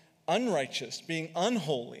 being unrighteous, being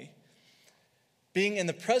unholy, being in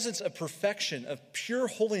the presence of perfection, of pure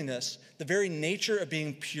holiness, the very nature of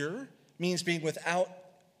being pure means being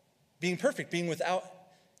perfect, being without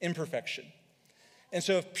imperfection. And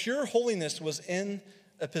so if pure holiness was in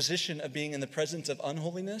a position of being in the presence of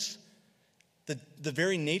unholiness, the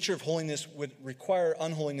very nature of holiness would require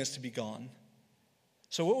unholiness to be gone.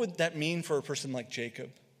 So what would that mean for a person like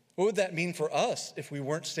Jacob? What would that mean for us if we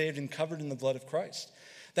weren't saved and covered in the blood of Christ?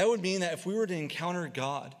 That would mean that if we were to encounter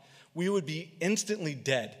God, we would be instantly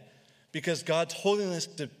dead because God's holiness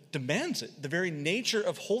demands it. The very nature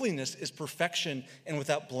of holiness is perfection and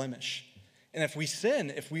without blemish. And if we sin,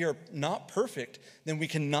 if we are not perfect, then we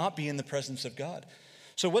cannot be in the presence of God.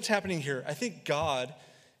 So what's happening here? I think God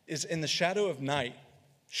is in the shadow of night,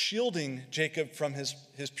 shielding Jacob from his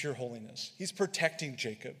pure holiness. He's protecting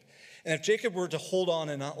Jacob. And if Jacob were to hold on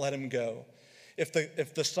and not let him go, if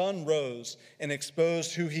the sun rose and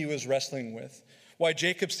exposed who he was wrestling with, why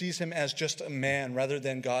Jacob sees him as just a man rather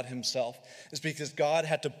than God himself is because God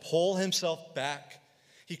had to pull himself back.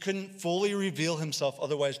 He couldn't fully reveal himself,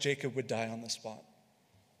 otherwise Jacob would die on the spot.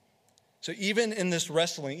 So even in this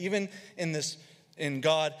wrestling, even in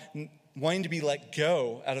God wanting to be let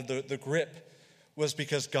go out of the grip, was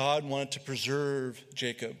because God wanted to preserve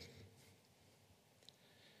Jacob.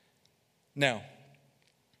 Now,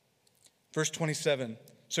 Verse 27,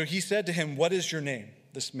 so he said to him, what is your name,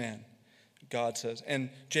 this man? God says. And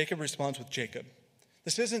Jacob responds with Jacob.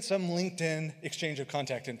 This isn't some LinkedIn exchange of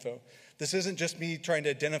contact info. This isn't just me trying to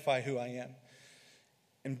identify who I am.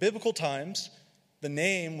 In biblical times, the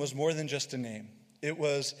name was more than just a name. It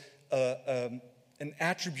was an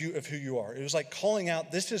attribute of who you are. It was like calling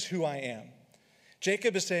out, this is who I am.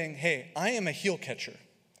 Jacob is saying, hey, I am a heel catcher.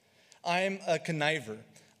 I am a conniver.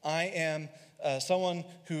 I am someone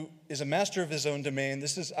who is a master of his own domain.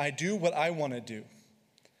 I do what I want to do.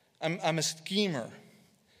 I'm a schemer.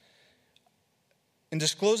 In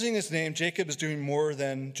disclosing his name, Jacob is doing more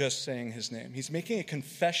than just saying his name. He's making a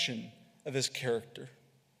confession of his character.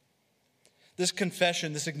 This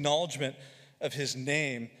confession, this acknowledgement of his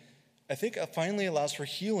name, I think finally allows for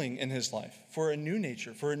healing in his life, for a new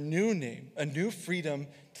nature, for a new name, a new freedom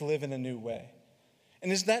to live in a new way.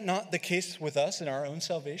 And is that not the case with us in our own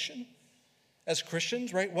salvation? As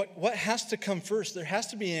Christians, right? What has to come first? There has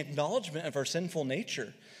to be an acknowledgement of our sinful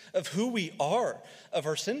nature, of who we are, of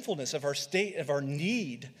our sinfulness, of our state, of our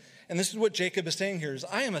need. And this is what Jacob is saying here: is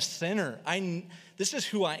I am a sinner. This is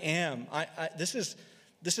who I am. This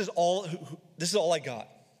is all I got.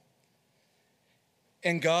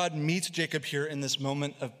 And God meets Jacob here in this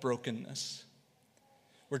moment of brokenness,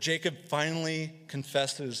 where Jacob finally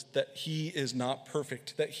confesses that he is not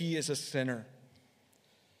perfect, that he is a sinner.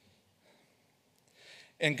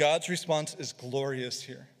 And God's response is glorious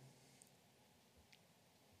here.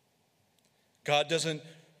 God doesn't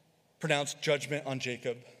pronounce judgment on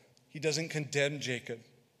Jacob. He doesn't condemn Jacob.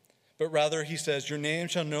 But rather he says, your name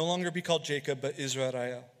shall no longer be called Jacob, but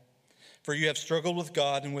Israel. For you have struggled with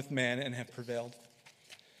God and with man and have prevailed.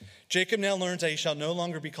 Jacob now learns that he shall no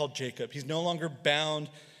longer be called Jacob. He's no longer bound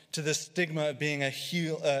to the stigma of being a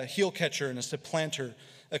heel catcher and a supplanter,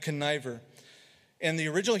 a conniver. And the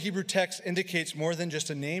original Hebrew text indicates more than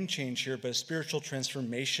just a name change here, but a spiritual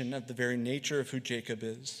transformation of the very nature of who Jacob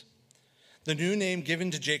is. The new name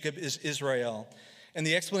given to Jacob is Israel. And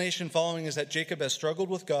the explanation following is that Jacob has struggled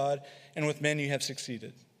with God, and with men you have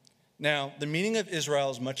succeeded. Now, the meaning of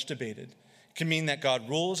Israel is much debated. It can mean that God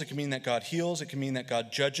rules, it can mean that God heals, it can mean that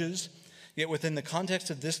God judges. Yet within the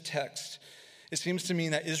context of this text, it seems to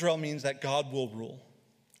mean that Israel means that God will rule,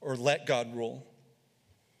 or let God rule.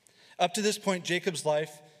 Up to this point, Jacob's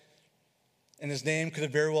life and his name could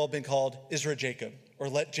have very well been called Israel Jacob, or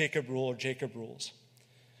let Jacob rule, or Jacob rules.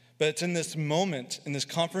 But it's in this moment, in this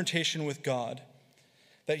confrontation with God,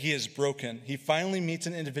 that he is broken. He finally meets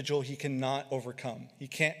an individual he cannot overcome. He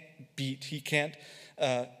can't beat. He can't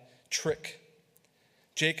trick.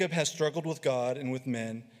 Jacob has struggled with God, and with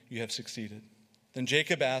men you have succeeded. Then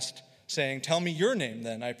Jacob asked, saying, tell me your name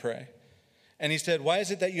then, I pray. And he said, why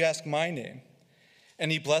is it that you ask my name?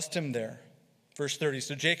 And he blessed him there. Verse 30,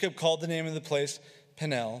 so Jacob called the name of the place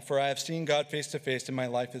Peniel, for I have seen God face to face, and my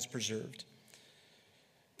life is preserved.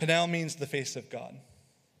 Peniel means the face of God.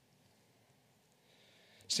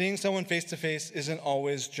 Seeing someone face to face isn't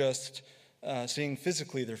always just seeing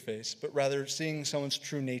physically their face, but rather seeing someone's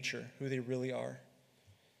true nature, who they really are.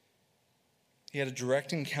 He had a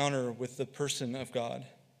direct encounter with the person of God.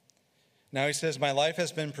 Now he says, my life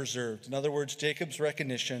has been preserved. In other words, Jacob's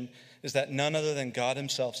recognition is that none other than God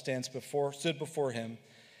himself stood before him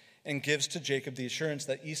and gives to Jacob the assurance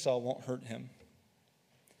that Esau won't hurt him.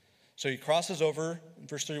 So he crosses over, in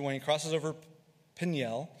verse 31, he crosses over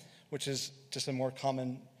Peniel, which is just a more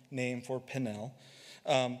common name for Peniel.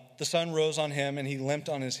 The sun rose on him and he limped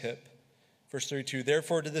on his hip. Verse 32,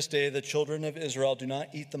 therefore to this day the children of Israel do not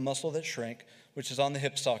eat the muscle that shrank, which is on the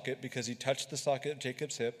hip socket, because he touched the socket of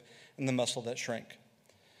Jacob's hip and the muscle that shrank.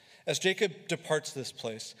 As Jacob departs this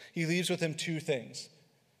place, he leaves with him two things.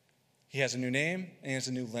 He has a new name and he has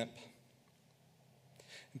a new limp.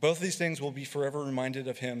 Both of these things will be forever reminded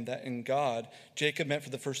of him that in God, Jacob met for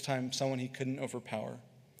the first time someone he couldn't overpower,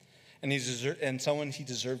 and someone he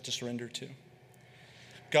deserved to surrender to.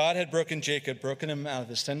 God had broken Jacob, broken him out of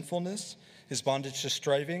his sinfulness, his bondage to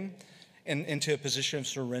striving, and into a position of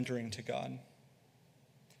surrendering to God.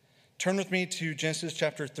 Turn with me to Genesis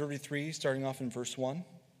chapter 33, starting off in verse 1.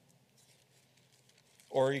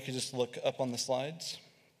 Or you could just look up on the slides.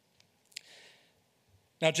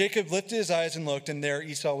 Now Jacob lifted his eyes and looked, and there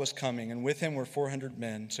Esau was coming, and with him were 400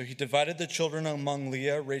 men. So he divided the children among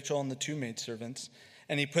Leah, Rachel, and the two maidservants,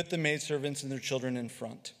 and he put the maidservants and their children in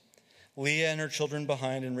front, Leah and her children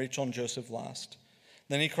behind, and Rachel and Joseph last.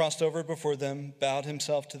 Then he crossed over before them, bowed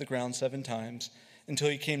himself to the ground 7 times, until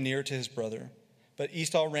he came near to his brother. But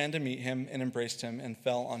Esau ran to meet him and embraced him and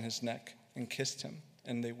fell on his neck and kissed him,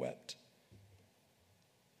 and they wept.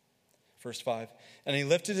 Verse 5, and he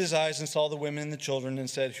lifted his eyes and saw the women and the children and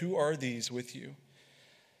said, who are these with you?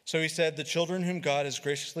 So he said, the children whom God has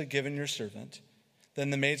graciously given your servant. Then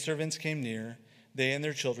the maidservants came near, they and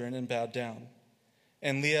their children, and bowed down.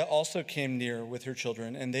 And Leah also came near with her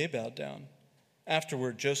children, and they bowed down.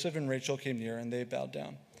 Afterward, Joseph and Rachel came near, and they bowed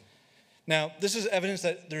down. Now, this is evidence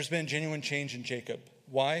that there's been genuine change in Jacob.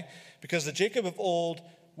 Why? Because the Jacob of old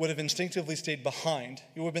would have instinctively stayed behind.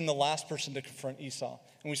 He would have been the last person to confront Esau.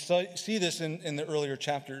 And we see this in the earlier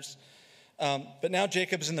chapters. But now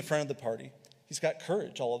Jacob is in the front of the party. He's got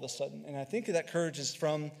courage all of a sudden. And I think that courage is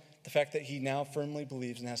from the fact that he now firmly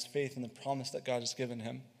believes and has faith in the promise that God has given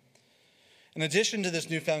him. In addition to this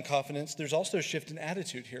newfound confidence, there's also a shift in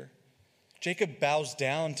attitude here. Jacob bows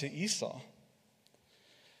down to Esau.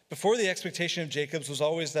 Before, the expectation of Jacob's was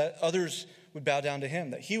always that others would bow down to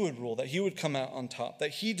him, that he would rule, that he would come out on top,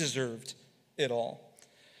 that he deserved it all,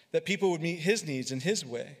 that people would meet his needs in his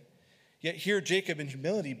way. Yet here, Jacob in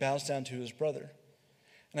humility bows down to his brother.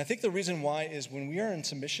 And I think the reason why is when we are in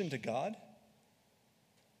submission to God,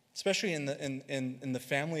 especially in the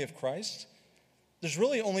family of Christ, there's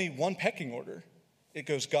really only one pecking order. It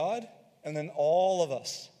goes God and then all of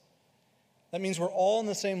us. That means we're all on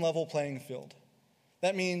the same level playing field.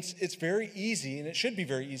 That means it's very easy, and it should be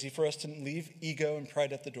very easy for us to leave ego and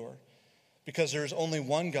pride at the door. Because there's only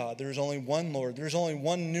one God, there's only one Lord, there's only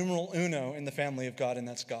one numeral uno in the family of God, and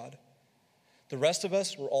that's God. The rest of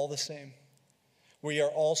us, we're all the same. We are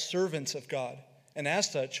all servants of God. And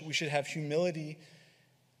as such, we should have humility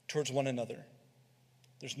towards one another.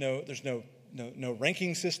 There's no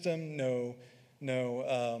ranking system,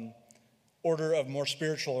 no order of more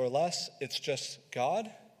spiritual or less. It's just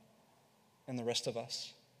God and the rest of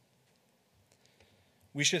us.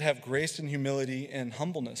 We should have grace and humility and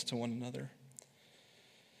humbleness to one another.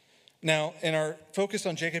 Now, in our focus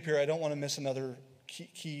on Jacob here, I don't want to miss another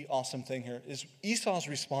key awesome thing here, is Esau's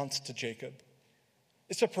response to Jacob.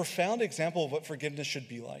 It's a profound example of what forgiveness should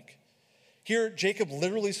be like. Here, Jacob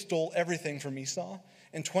literally stole everything from Esau,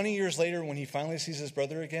 and 20 years later, when he finally sees his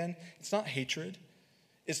brother again, it's not hatred.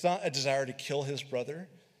 It's not a desire to kill his brother.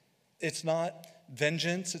 It's not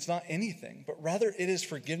vengeance. It's not anything, but rather it is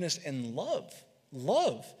forgiveness and love.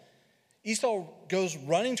 Love. Esau goes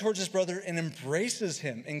running towards his brother and embraces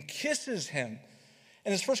him and kisses him.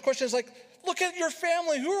 And his first question is like, look at your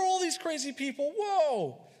family. Who are all these crazy people?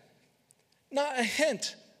 Whoa. Not a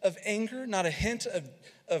hint of anger, not a hint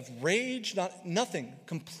of rage, nothing.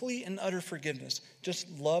 Complete and utter forgiveness. Just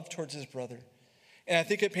love towards his brother. And I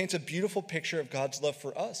think it paints a beautiful picture of God's love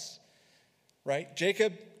for us. Right?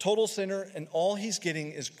 Jacob, total sinner, and all he's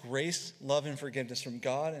getting is grace, love, and forgiveness from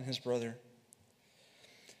God and his brother.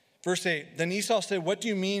 Verse 8, then Esau said, what do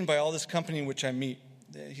you mean by all this company which I meet?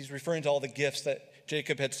 He's referring to all the gifts that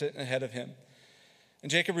Jacob had sitting ahead of him.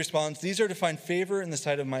 And Jacob responds, these are to find favor in the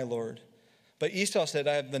sight of my Lord. But Esau said,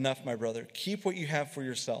 I have enough, my brother. Keep what you have for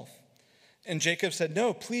yourself. And Jacob said,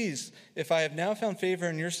 no, please, if I have now found favor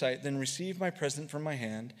in your sight, then receive my present from my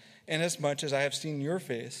hand, inasmuch as I have seen your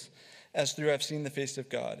face, as through I have seen the face of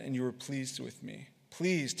God, and you were pleased with me.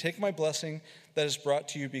 Please take my blessing that is brought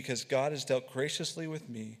to you, because God has dealt graciously with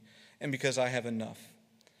me, and because I have enough.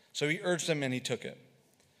 So he urged him, and he took it.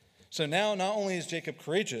 So now, not only is Jacob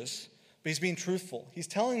courageous, but he's being truthful. He's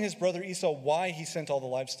telling his brother Esau why he sent all the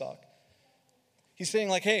livestock. He's saying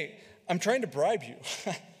like, hey, I'm trying to bribe you.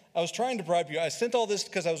 I was trying to bribe you. I sent all this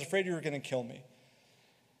because I was afraid you were going to kill me.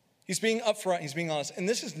 He's being upfront. He's being honest. And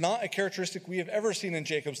this is not a characteristic we have ever seen in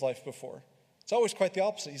Jacob's life before. It's always quite the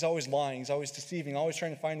opposite. He's always lying. He's always deceiving, always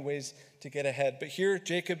trying to find ways to get ahead. But here,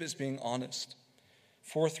 Jacob is being honest,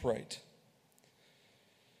 forthright.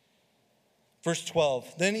 Verse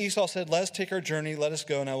 12, then Esau said, let us take our journey, let us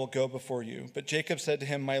go, and I will go before you. But Jacob said to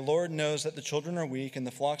him, my Lord knows that the children are weak, and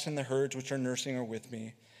the flocks and the herds which are nursing are with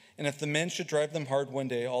me. And if the men should drive them hard one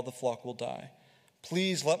day, all the flock will die.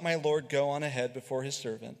 Please let my Lord go on ahead before his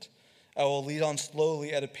servant. I will lead on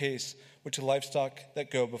slowly at a pace which the livestock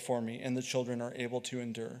that go before me and the children are able to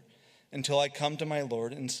endure, until I come to my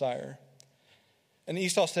Lord and sire. And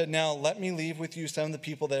Esau said, now let me leave with you some of the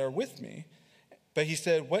people that are with me. But he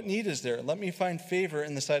said, what need is there? Let me find favor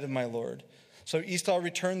in the sight of my Lord. So Esau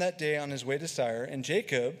returned that day on his way to Sire, and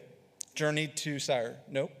Jacob journeyed to Sire.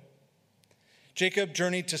 Nope. Jacob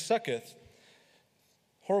journeyed to Succoth.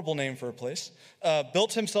 Horrible name for a place.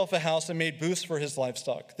 Built himself a house and made booths for his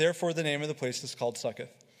livestock. Therefore, the name of the place is called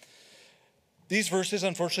Succoth. These verses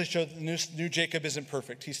unfortunately show that the new Jacob isn't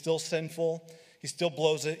perfect. He's still sinful. He still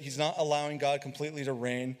blows it. He's not allowing God completely to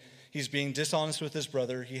reign. He's being dishonest with his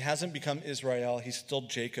brother. He hasn't become Israel. He's still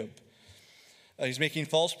Jacob. He's making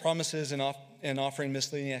false promises and offering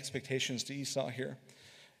misleading expectations to Esau here.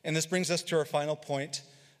 And this brings us to our final point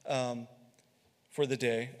for the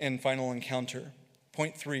day and final encounter.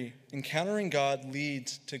 Point 3, encountering God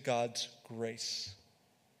leads to God's grace.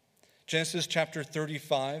 Genesis chapter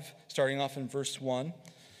 35, starting off in verse 1.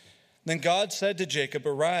 Then God said to Jacob,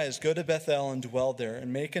 "Arise, go to Bethel and dwell there,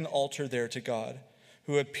 and make an altar there to God,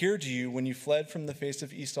 who appeared to you when you fled from the face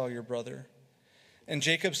of Esau your brother." And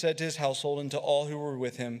Jacob said to his household and to all who were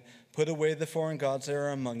with him, "Put away the foreign gods that are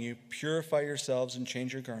among you, purify yourselves and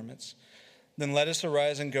change your garments. Then let us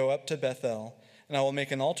arise and go up to Bethel, and I will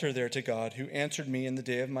make an altar there to God, who answered me in the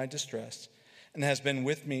day of my distress, and has been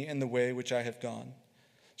with me in the way which I have gone."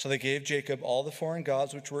 So they gave Jacob all the foreign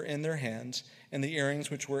gods which were in their hands, and the earrings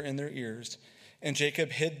which were in their ears. And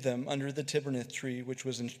Jacob hid them under the terebinth tree which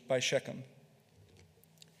was by Shechem.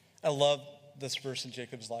 I love this verse in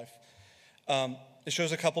Jacob's life. It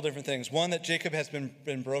shows a couple different things. One, that Jacob has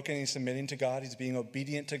been broken. He's submitting to God. He's being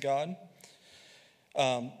obedient to God.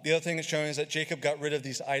 The other thing it's showing is that Jacob got rid of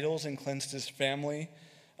these idols and cleansed his family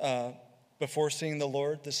before seeing the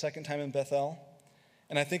Lord the second time in Bethel.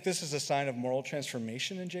 And I think this is a sign of moral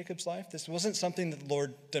transformation in Jacob's life. This wasn't something that the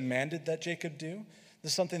Lord demanded that Jacob do.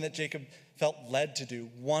 This is something that Jacob felt led to do,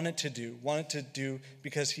 wanted to do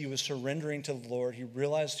because he was surrendering to the Lord. He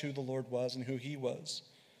realized who the Lord was and who he was.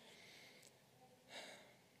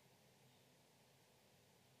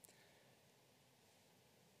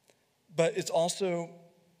 But it's also,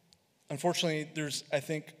 unfortunately, I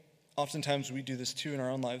think oftentimes we do this too in our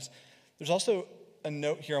own lives. There's also a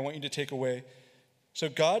note here I want you to take away. So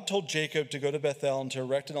God told Jacob to go to Bethel and to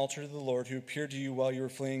erect an altar to the Lord who appeared to you while you were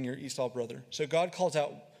fleeing your Esau brother. So God calls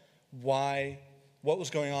out what was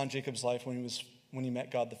going on in Jacob's life when he met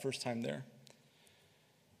God the first time there.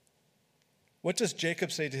 What does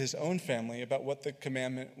Jacob say to his own family about what the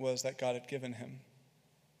commandment was that God had given him?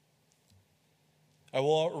 "I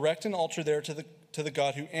will erect an altar there to the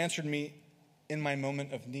God who answered me in my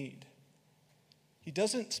moment of need." He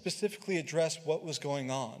doesn't specifically address what was going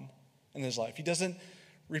on in his life. He doesn't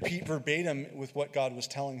repeat verbatim with what God was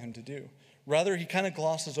telling him to do. Rather, he kind of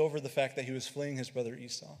glosses over the fact that he was fleeing his brother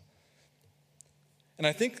Esau. And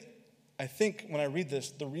I think when I read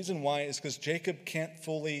this, the reason why is because Jacob can't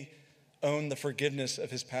fully own the forgiveness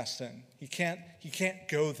of his past sin. He can't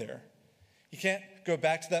go there. He can't go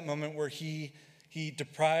back to that moment where he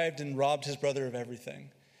deprived and robbed his brother of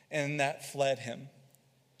everything, and that fled him.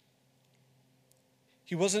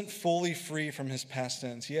 He wasn't fully free from his past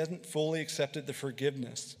sins. He hadn't fully accepted the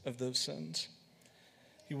forgiveness of those sins.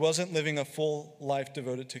 He wasn't living a full life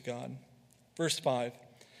devoted to God. Verse 5,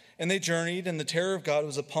 "And they journeyed, and the terror of God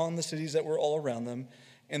was upon the cities that were all around them,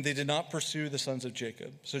 and they did not pursue the sons of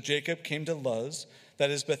Jacob. So Jacob came to Luz,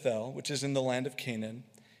 that is Bethel, which is in the land of Canaan,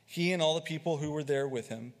 he and all the people who were there with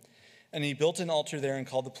him. And he built an altar there and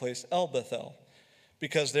called the place El Bethel,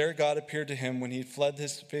 because there God appeared to him when he fled the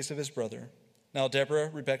face of his brother. Now Deborah,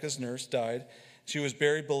 Rebekah's nurse, died. She was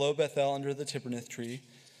buried below Bethel under the terebinth tree,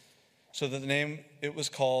 so that the name it was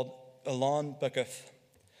called Elon Bekoth.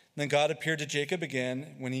 Then God appeared to Jacob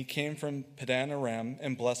again when he came from Padan Aram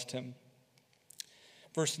and blessed him."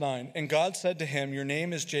 Verse 9, "And God said to him, 'Your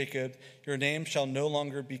name is Jacob. Your name shall no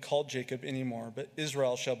longer be called Jacob anymore, but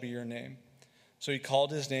Israel shall be your name.' So he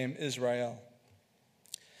called his name Israel.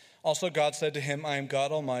 Also God said to him, 'I am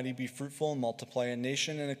God Almighty. Be fruitful and multiply. A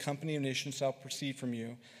nation and a company of nations shall proceed from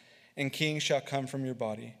you, and kings shall come from your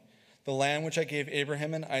body. The land which I gave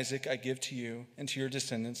Abraham and Isaac I give to you, and to your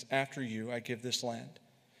descendants after you I give this land.'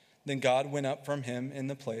 Then God went up from him in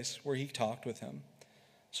the place where he talked with him.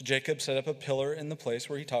 So Jacob set up a pillar in the place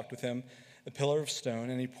where he talked with him, a pillar of stone,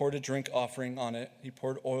 and he poured a drink offering on it. He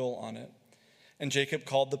poured oil on it. And Jacob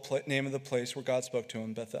called the name of the place where God spoke to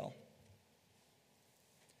him Bethel."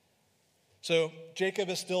 So Jacob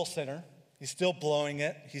is still a sinner. He's still blowing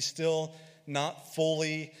it. He's still not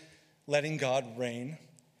fully letting God reign.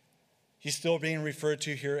 He's still being referred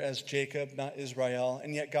to here as Jacob, not Israel.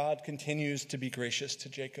 And yet God continues to be gracious to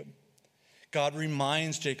Jacob. God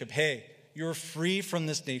reminds Jacob, hey, you're free from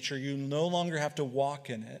this nature. You no longer have to walk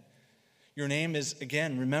in it. Your name is,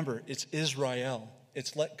 again, remember, it's Israel.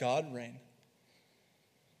 It's let God reign.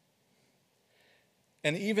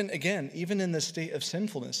 And even in the state of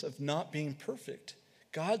sinfulness, of not being perfect,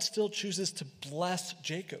 God still chooses to bless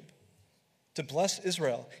Jacob, to bless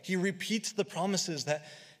Israel. He repeats the promises that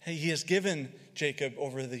he has given Jacob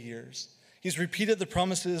over the years. He's repeated the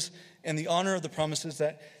promises and the honor of the promises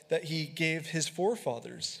that he gave his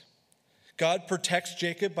forefathers. God protects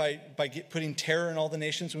Jacob by putting terror in all the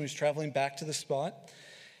nations when he's traveling back to the spot.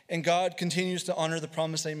 And God continues to honor the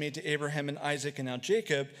promise they made to Abraham and Isaac and now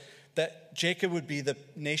Jacob, that Jacob would be the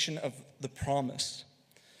nation of the promise,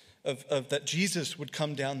 of that Jesus would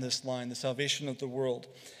come down this line, the salvation of the world.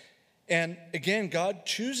 And again, God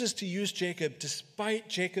chooses to use Jacob despite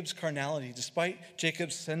Jacob's carnality, despite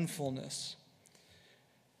Jacob's sinfulness.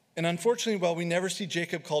 And unfortunately, while we never see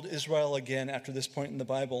Jacob called Israel again after this point in the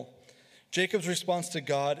Bible, Jacob's response to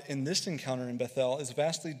God in this encounter in Bethel is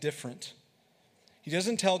vastly different. He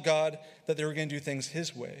doesn't tell God that they were going to do things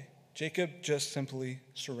his way. Jacob just simply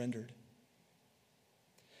surrendered.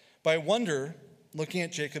 But I wonder, looking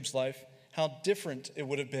at Jacob's life, how different it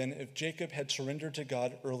would have been if Jacob had surrendered to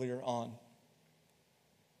God earlier on.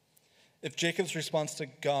 If Jacob's response to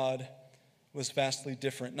God was vastly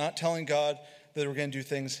different, not telling God that they were going to do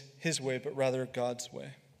things his way, but rather God's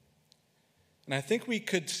way. And I think we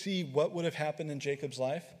could see what would have happened in Jacob's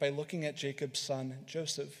life by looking at Jacob's son,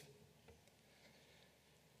 Joseph.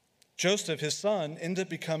 Joseph, his son, ended up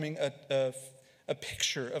becoming a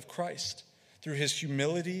picture of Christ through his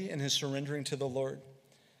humility and his surrendering to the Lord.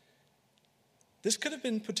 This could have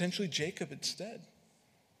been potentially Jacob instead.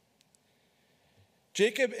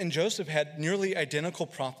 Jacob and Joseph had nearly identical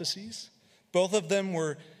prophecies. Both of them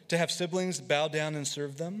were to have siblings bow down and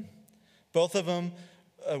serve them. Both of them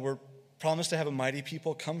were promised to have a mighty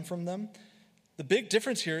people come from them. The big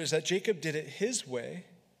difference here is that Jacob did it his way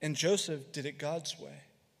and Joseph did it God's way.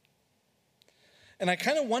 And I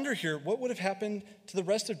kind of wonder here, what would have happened to the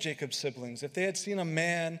rest of Jacob's siblings if they had seen a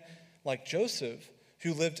man like Joseph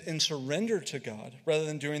who lived in surrender to God rather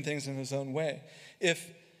than doing things in his own way?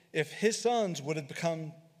 If his sons would have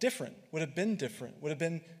become different, would have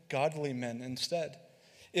been godly men instead.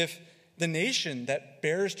 If the nation that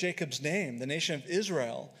bears Jacob's name, the nation of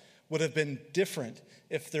Israel, would have been different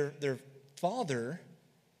if their father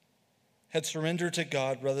had surrendered to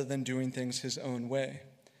God rather than doing things his own way.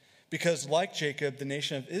 Because like Jacob, the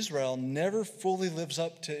nation of Israel never fully lives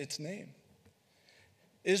up to its name.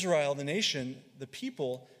 Israel, the nation, the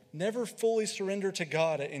people, never fully surrender to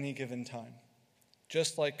God at any given time,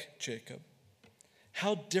 just like Jacob.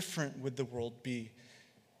 How different would the world be?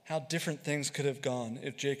 How different things could have gone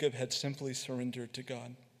if Jacob had simply surrendered to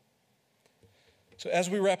God. So as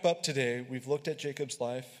we wrap up today, we've looked at Jacob's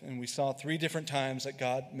life, and we saw 3 different times that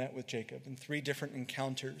God met with Jacob in 3 different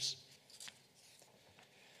encounters.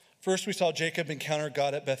 First, we saw Jacob encounter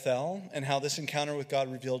God at Bethel and how this encounter with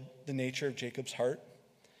God revealed the nature of Jacob's heart,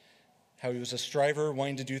 how he was a striver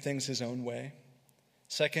wanting to do things his own way.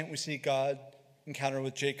 Second, we see God encounter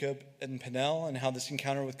with Jacob in Peniel and how this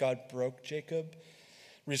encounter with God broke Jacob,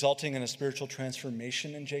 resulting in a spiritual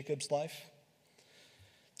transformation in Jacob's life.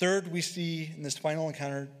 Third, we see in this final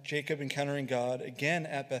encounter, Jacob encountering God again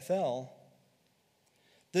at Bethel,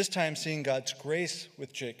 this time seeing God's grace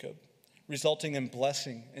with Jacob, resulting in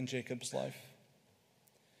blessing in Jacob's life.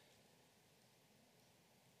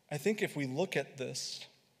 I think if we look at this,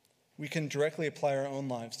 we can directly apply our own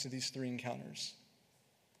lives to these 3 encounters.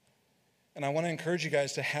 And I want to encourage you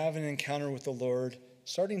guys to have an encounter with the Lord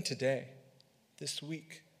starting today, this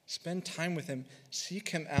week. Spend time with him. Seek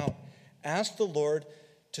him out. Ask the Lord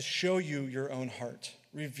to show you your own heart.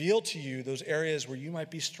 Reveal to you those areas where you might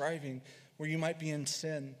be striving, where you might be in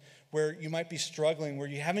sin, where you might be struggling, where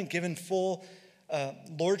you haven't given full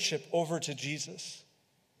lordship over to Jesus.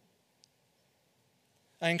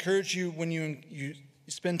 I encourage you when you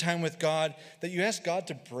spend time with God that you ask God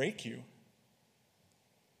to break you,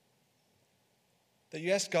 that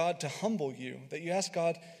you ask God to humble you, that you ask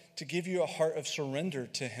God to give you a heart of surrender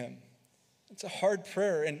to him. It's a hard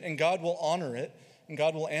prayer, and God will honor it, and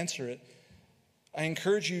God will answer it. I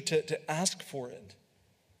encourage you to ask for it.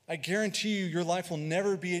 I guarantee you your life will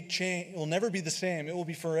never be the same. It will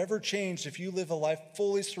be forever changed if you live a life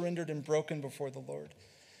fully surrendered and broken before the Lord.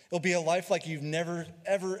 It'll be a life like you've never,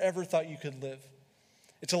 ever, ever thought you could live.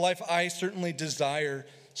 It's a life I certainly desire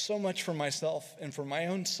so much for myself and for my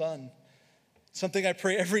own son. Something I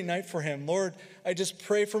pray every night for him. Lord, I just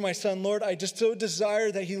pray for my son. Lord, I just so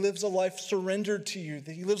desire that he lives a life surrendered to you,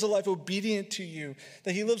 that he lives a life obedient to you,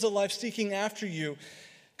 that he lives a life seeking after you.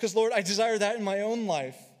 Because, Lord, I desire that in my own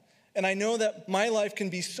life. And I know that my life can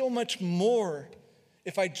be so much more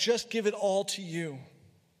if I just give it all to you.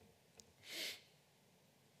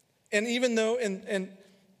 And even though, and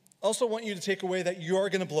also want you to take away that you are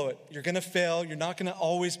going to blow it. You're going to fail. You're not going to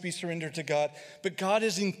always be surrendered to God. But God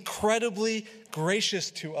is incredibly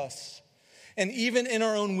gracious to us. And even in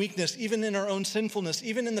our own weakness, even in our own sinfulness,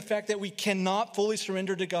 even in the fact that we cannot fully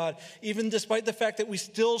surrender to God, even despite the fact that we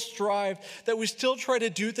still strive, that we still try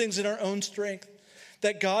to do things in our own strength,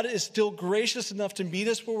 that God is still gracious enough to meet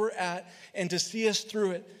us where we're at and to see us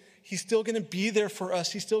through it. He's still going to be there for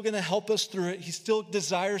us. He's still going to help us through it. He still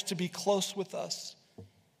desires to be close with us.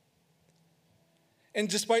 And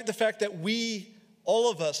despite the fact that we, all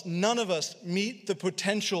of us, none of us meet the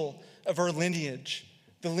potential of our lineage,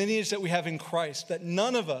 the lineage that we have in Christ, that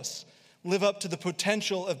none of us live up to the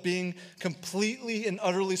potential of being completely and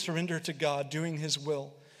utterly surrendered to God, doing his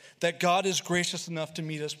will, that God is gracious enough to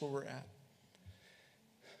meet us where we're at.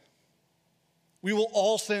 We will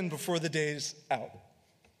all sin before the day's out.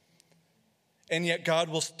 And yet God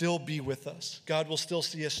will still be with us. God will still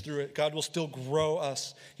see us through it. God will still grow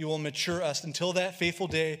us. He will mature us until that faithful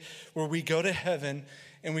day where we go to heaven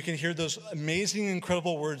and we can hear those amazing,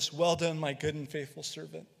 incredible words, "Well done, my good and faithful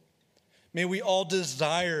servant." May we all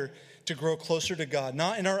desire to grow closer to God,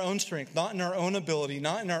 not in our own strength, not in our own ability,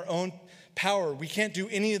 not in our own power. We can't do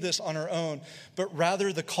any of this on our own, but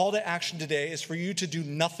rather the call to action today is for you to do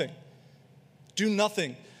nothing. Do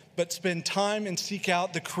nothing but spend time and seek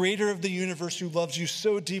out the creator of the universe who loves you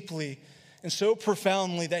so deeply and so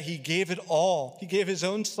profoundly that he gave it all. He gave his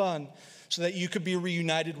own son so that you could be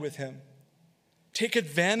reunited with him. Take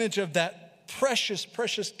advantage of that precious,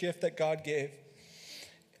 precious gift that God gave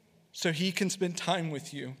so he can spend time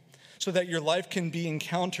with you, so that your life can be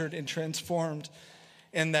encountered and transformed,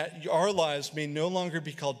 and that our lives may no longer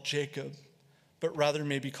be called Jacob, but rather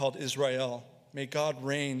may be called Israel. May God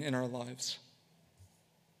reign in our lives.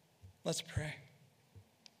 Let's pray.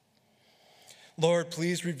 Lord,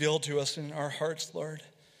 please reveal to us in our hearts, Lord,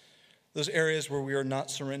 those areas where we are not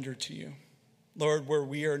surrendered to you. Lord, where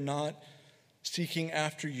we are not seeking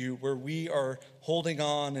after you, where we are holding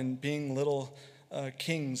on and being little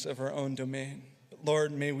kings of our own domain. But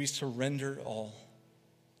Lord, may we surrender all.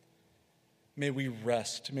 May we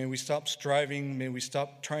rest. May we stop striving. May we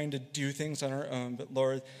stop trying to do things on our own. But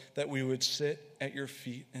Lord, that we would sit at your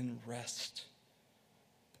feet and rest.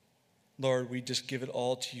 Lord, we just give it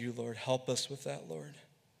all to you, Lord. Help us with that, Lord.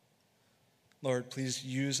 Lord, please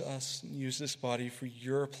use us and use this body for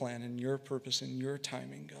your plan and your purpose and your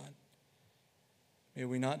timing, God. May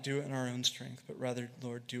we not do it in our own strength, but rather,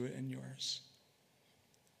 Lord, do it in yours.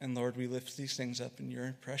 And Lord, we lift these things up in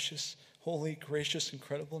your precious, holy, gracious,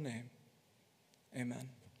 incredible name. Amen.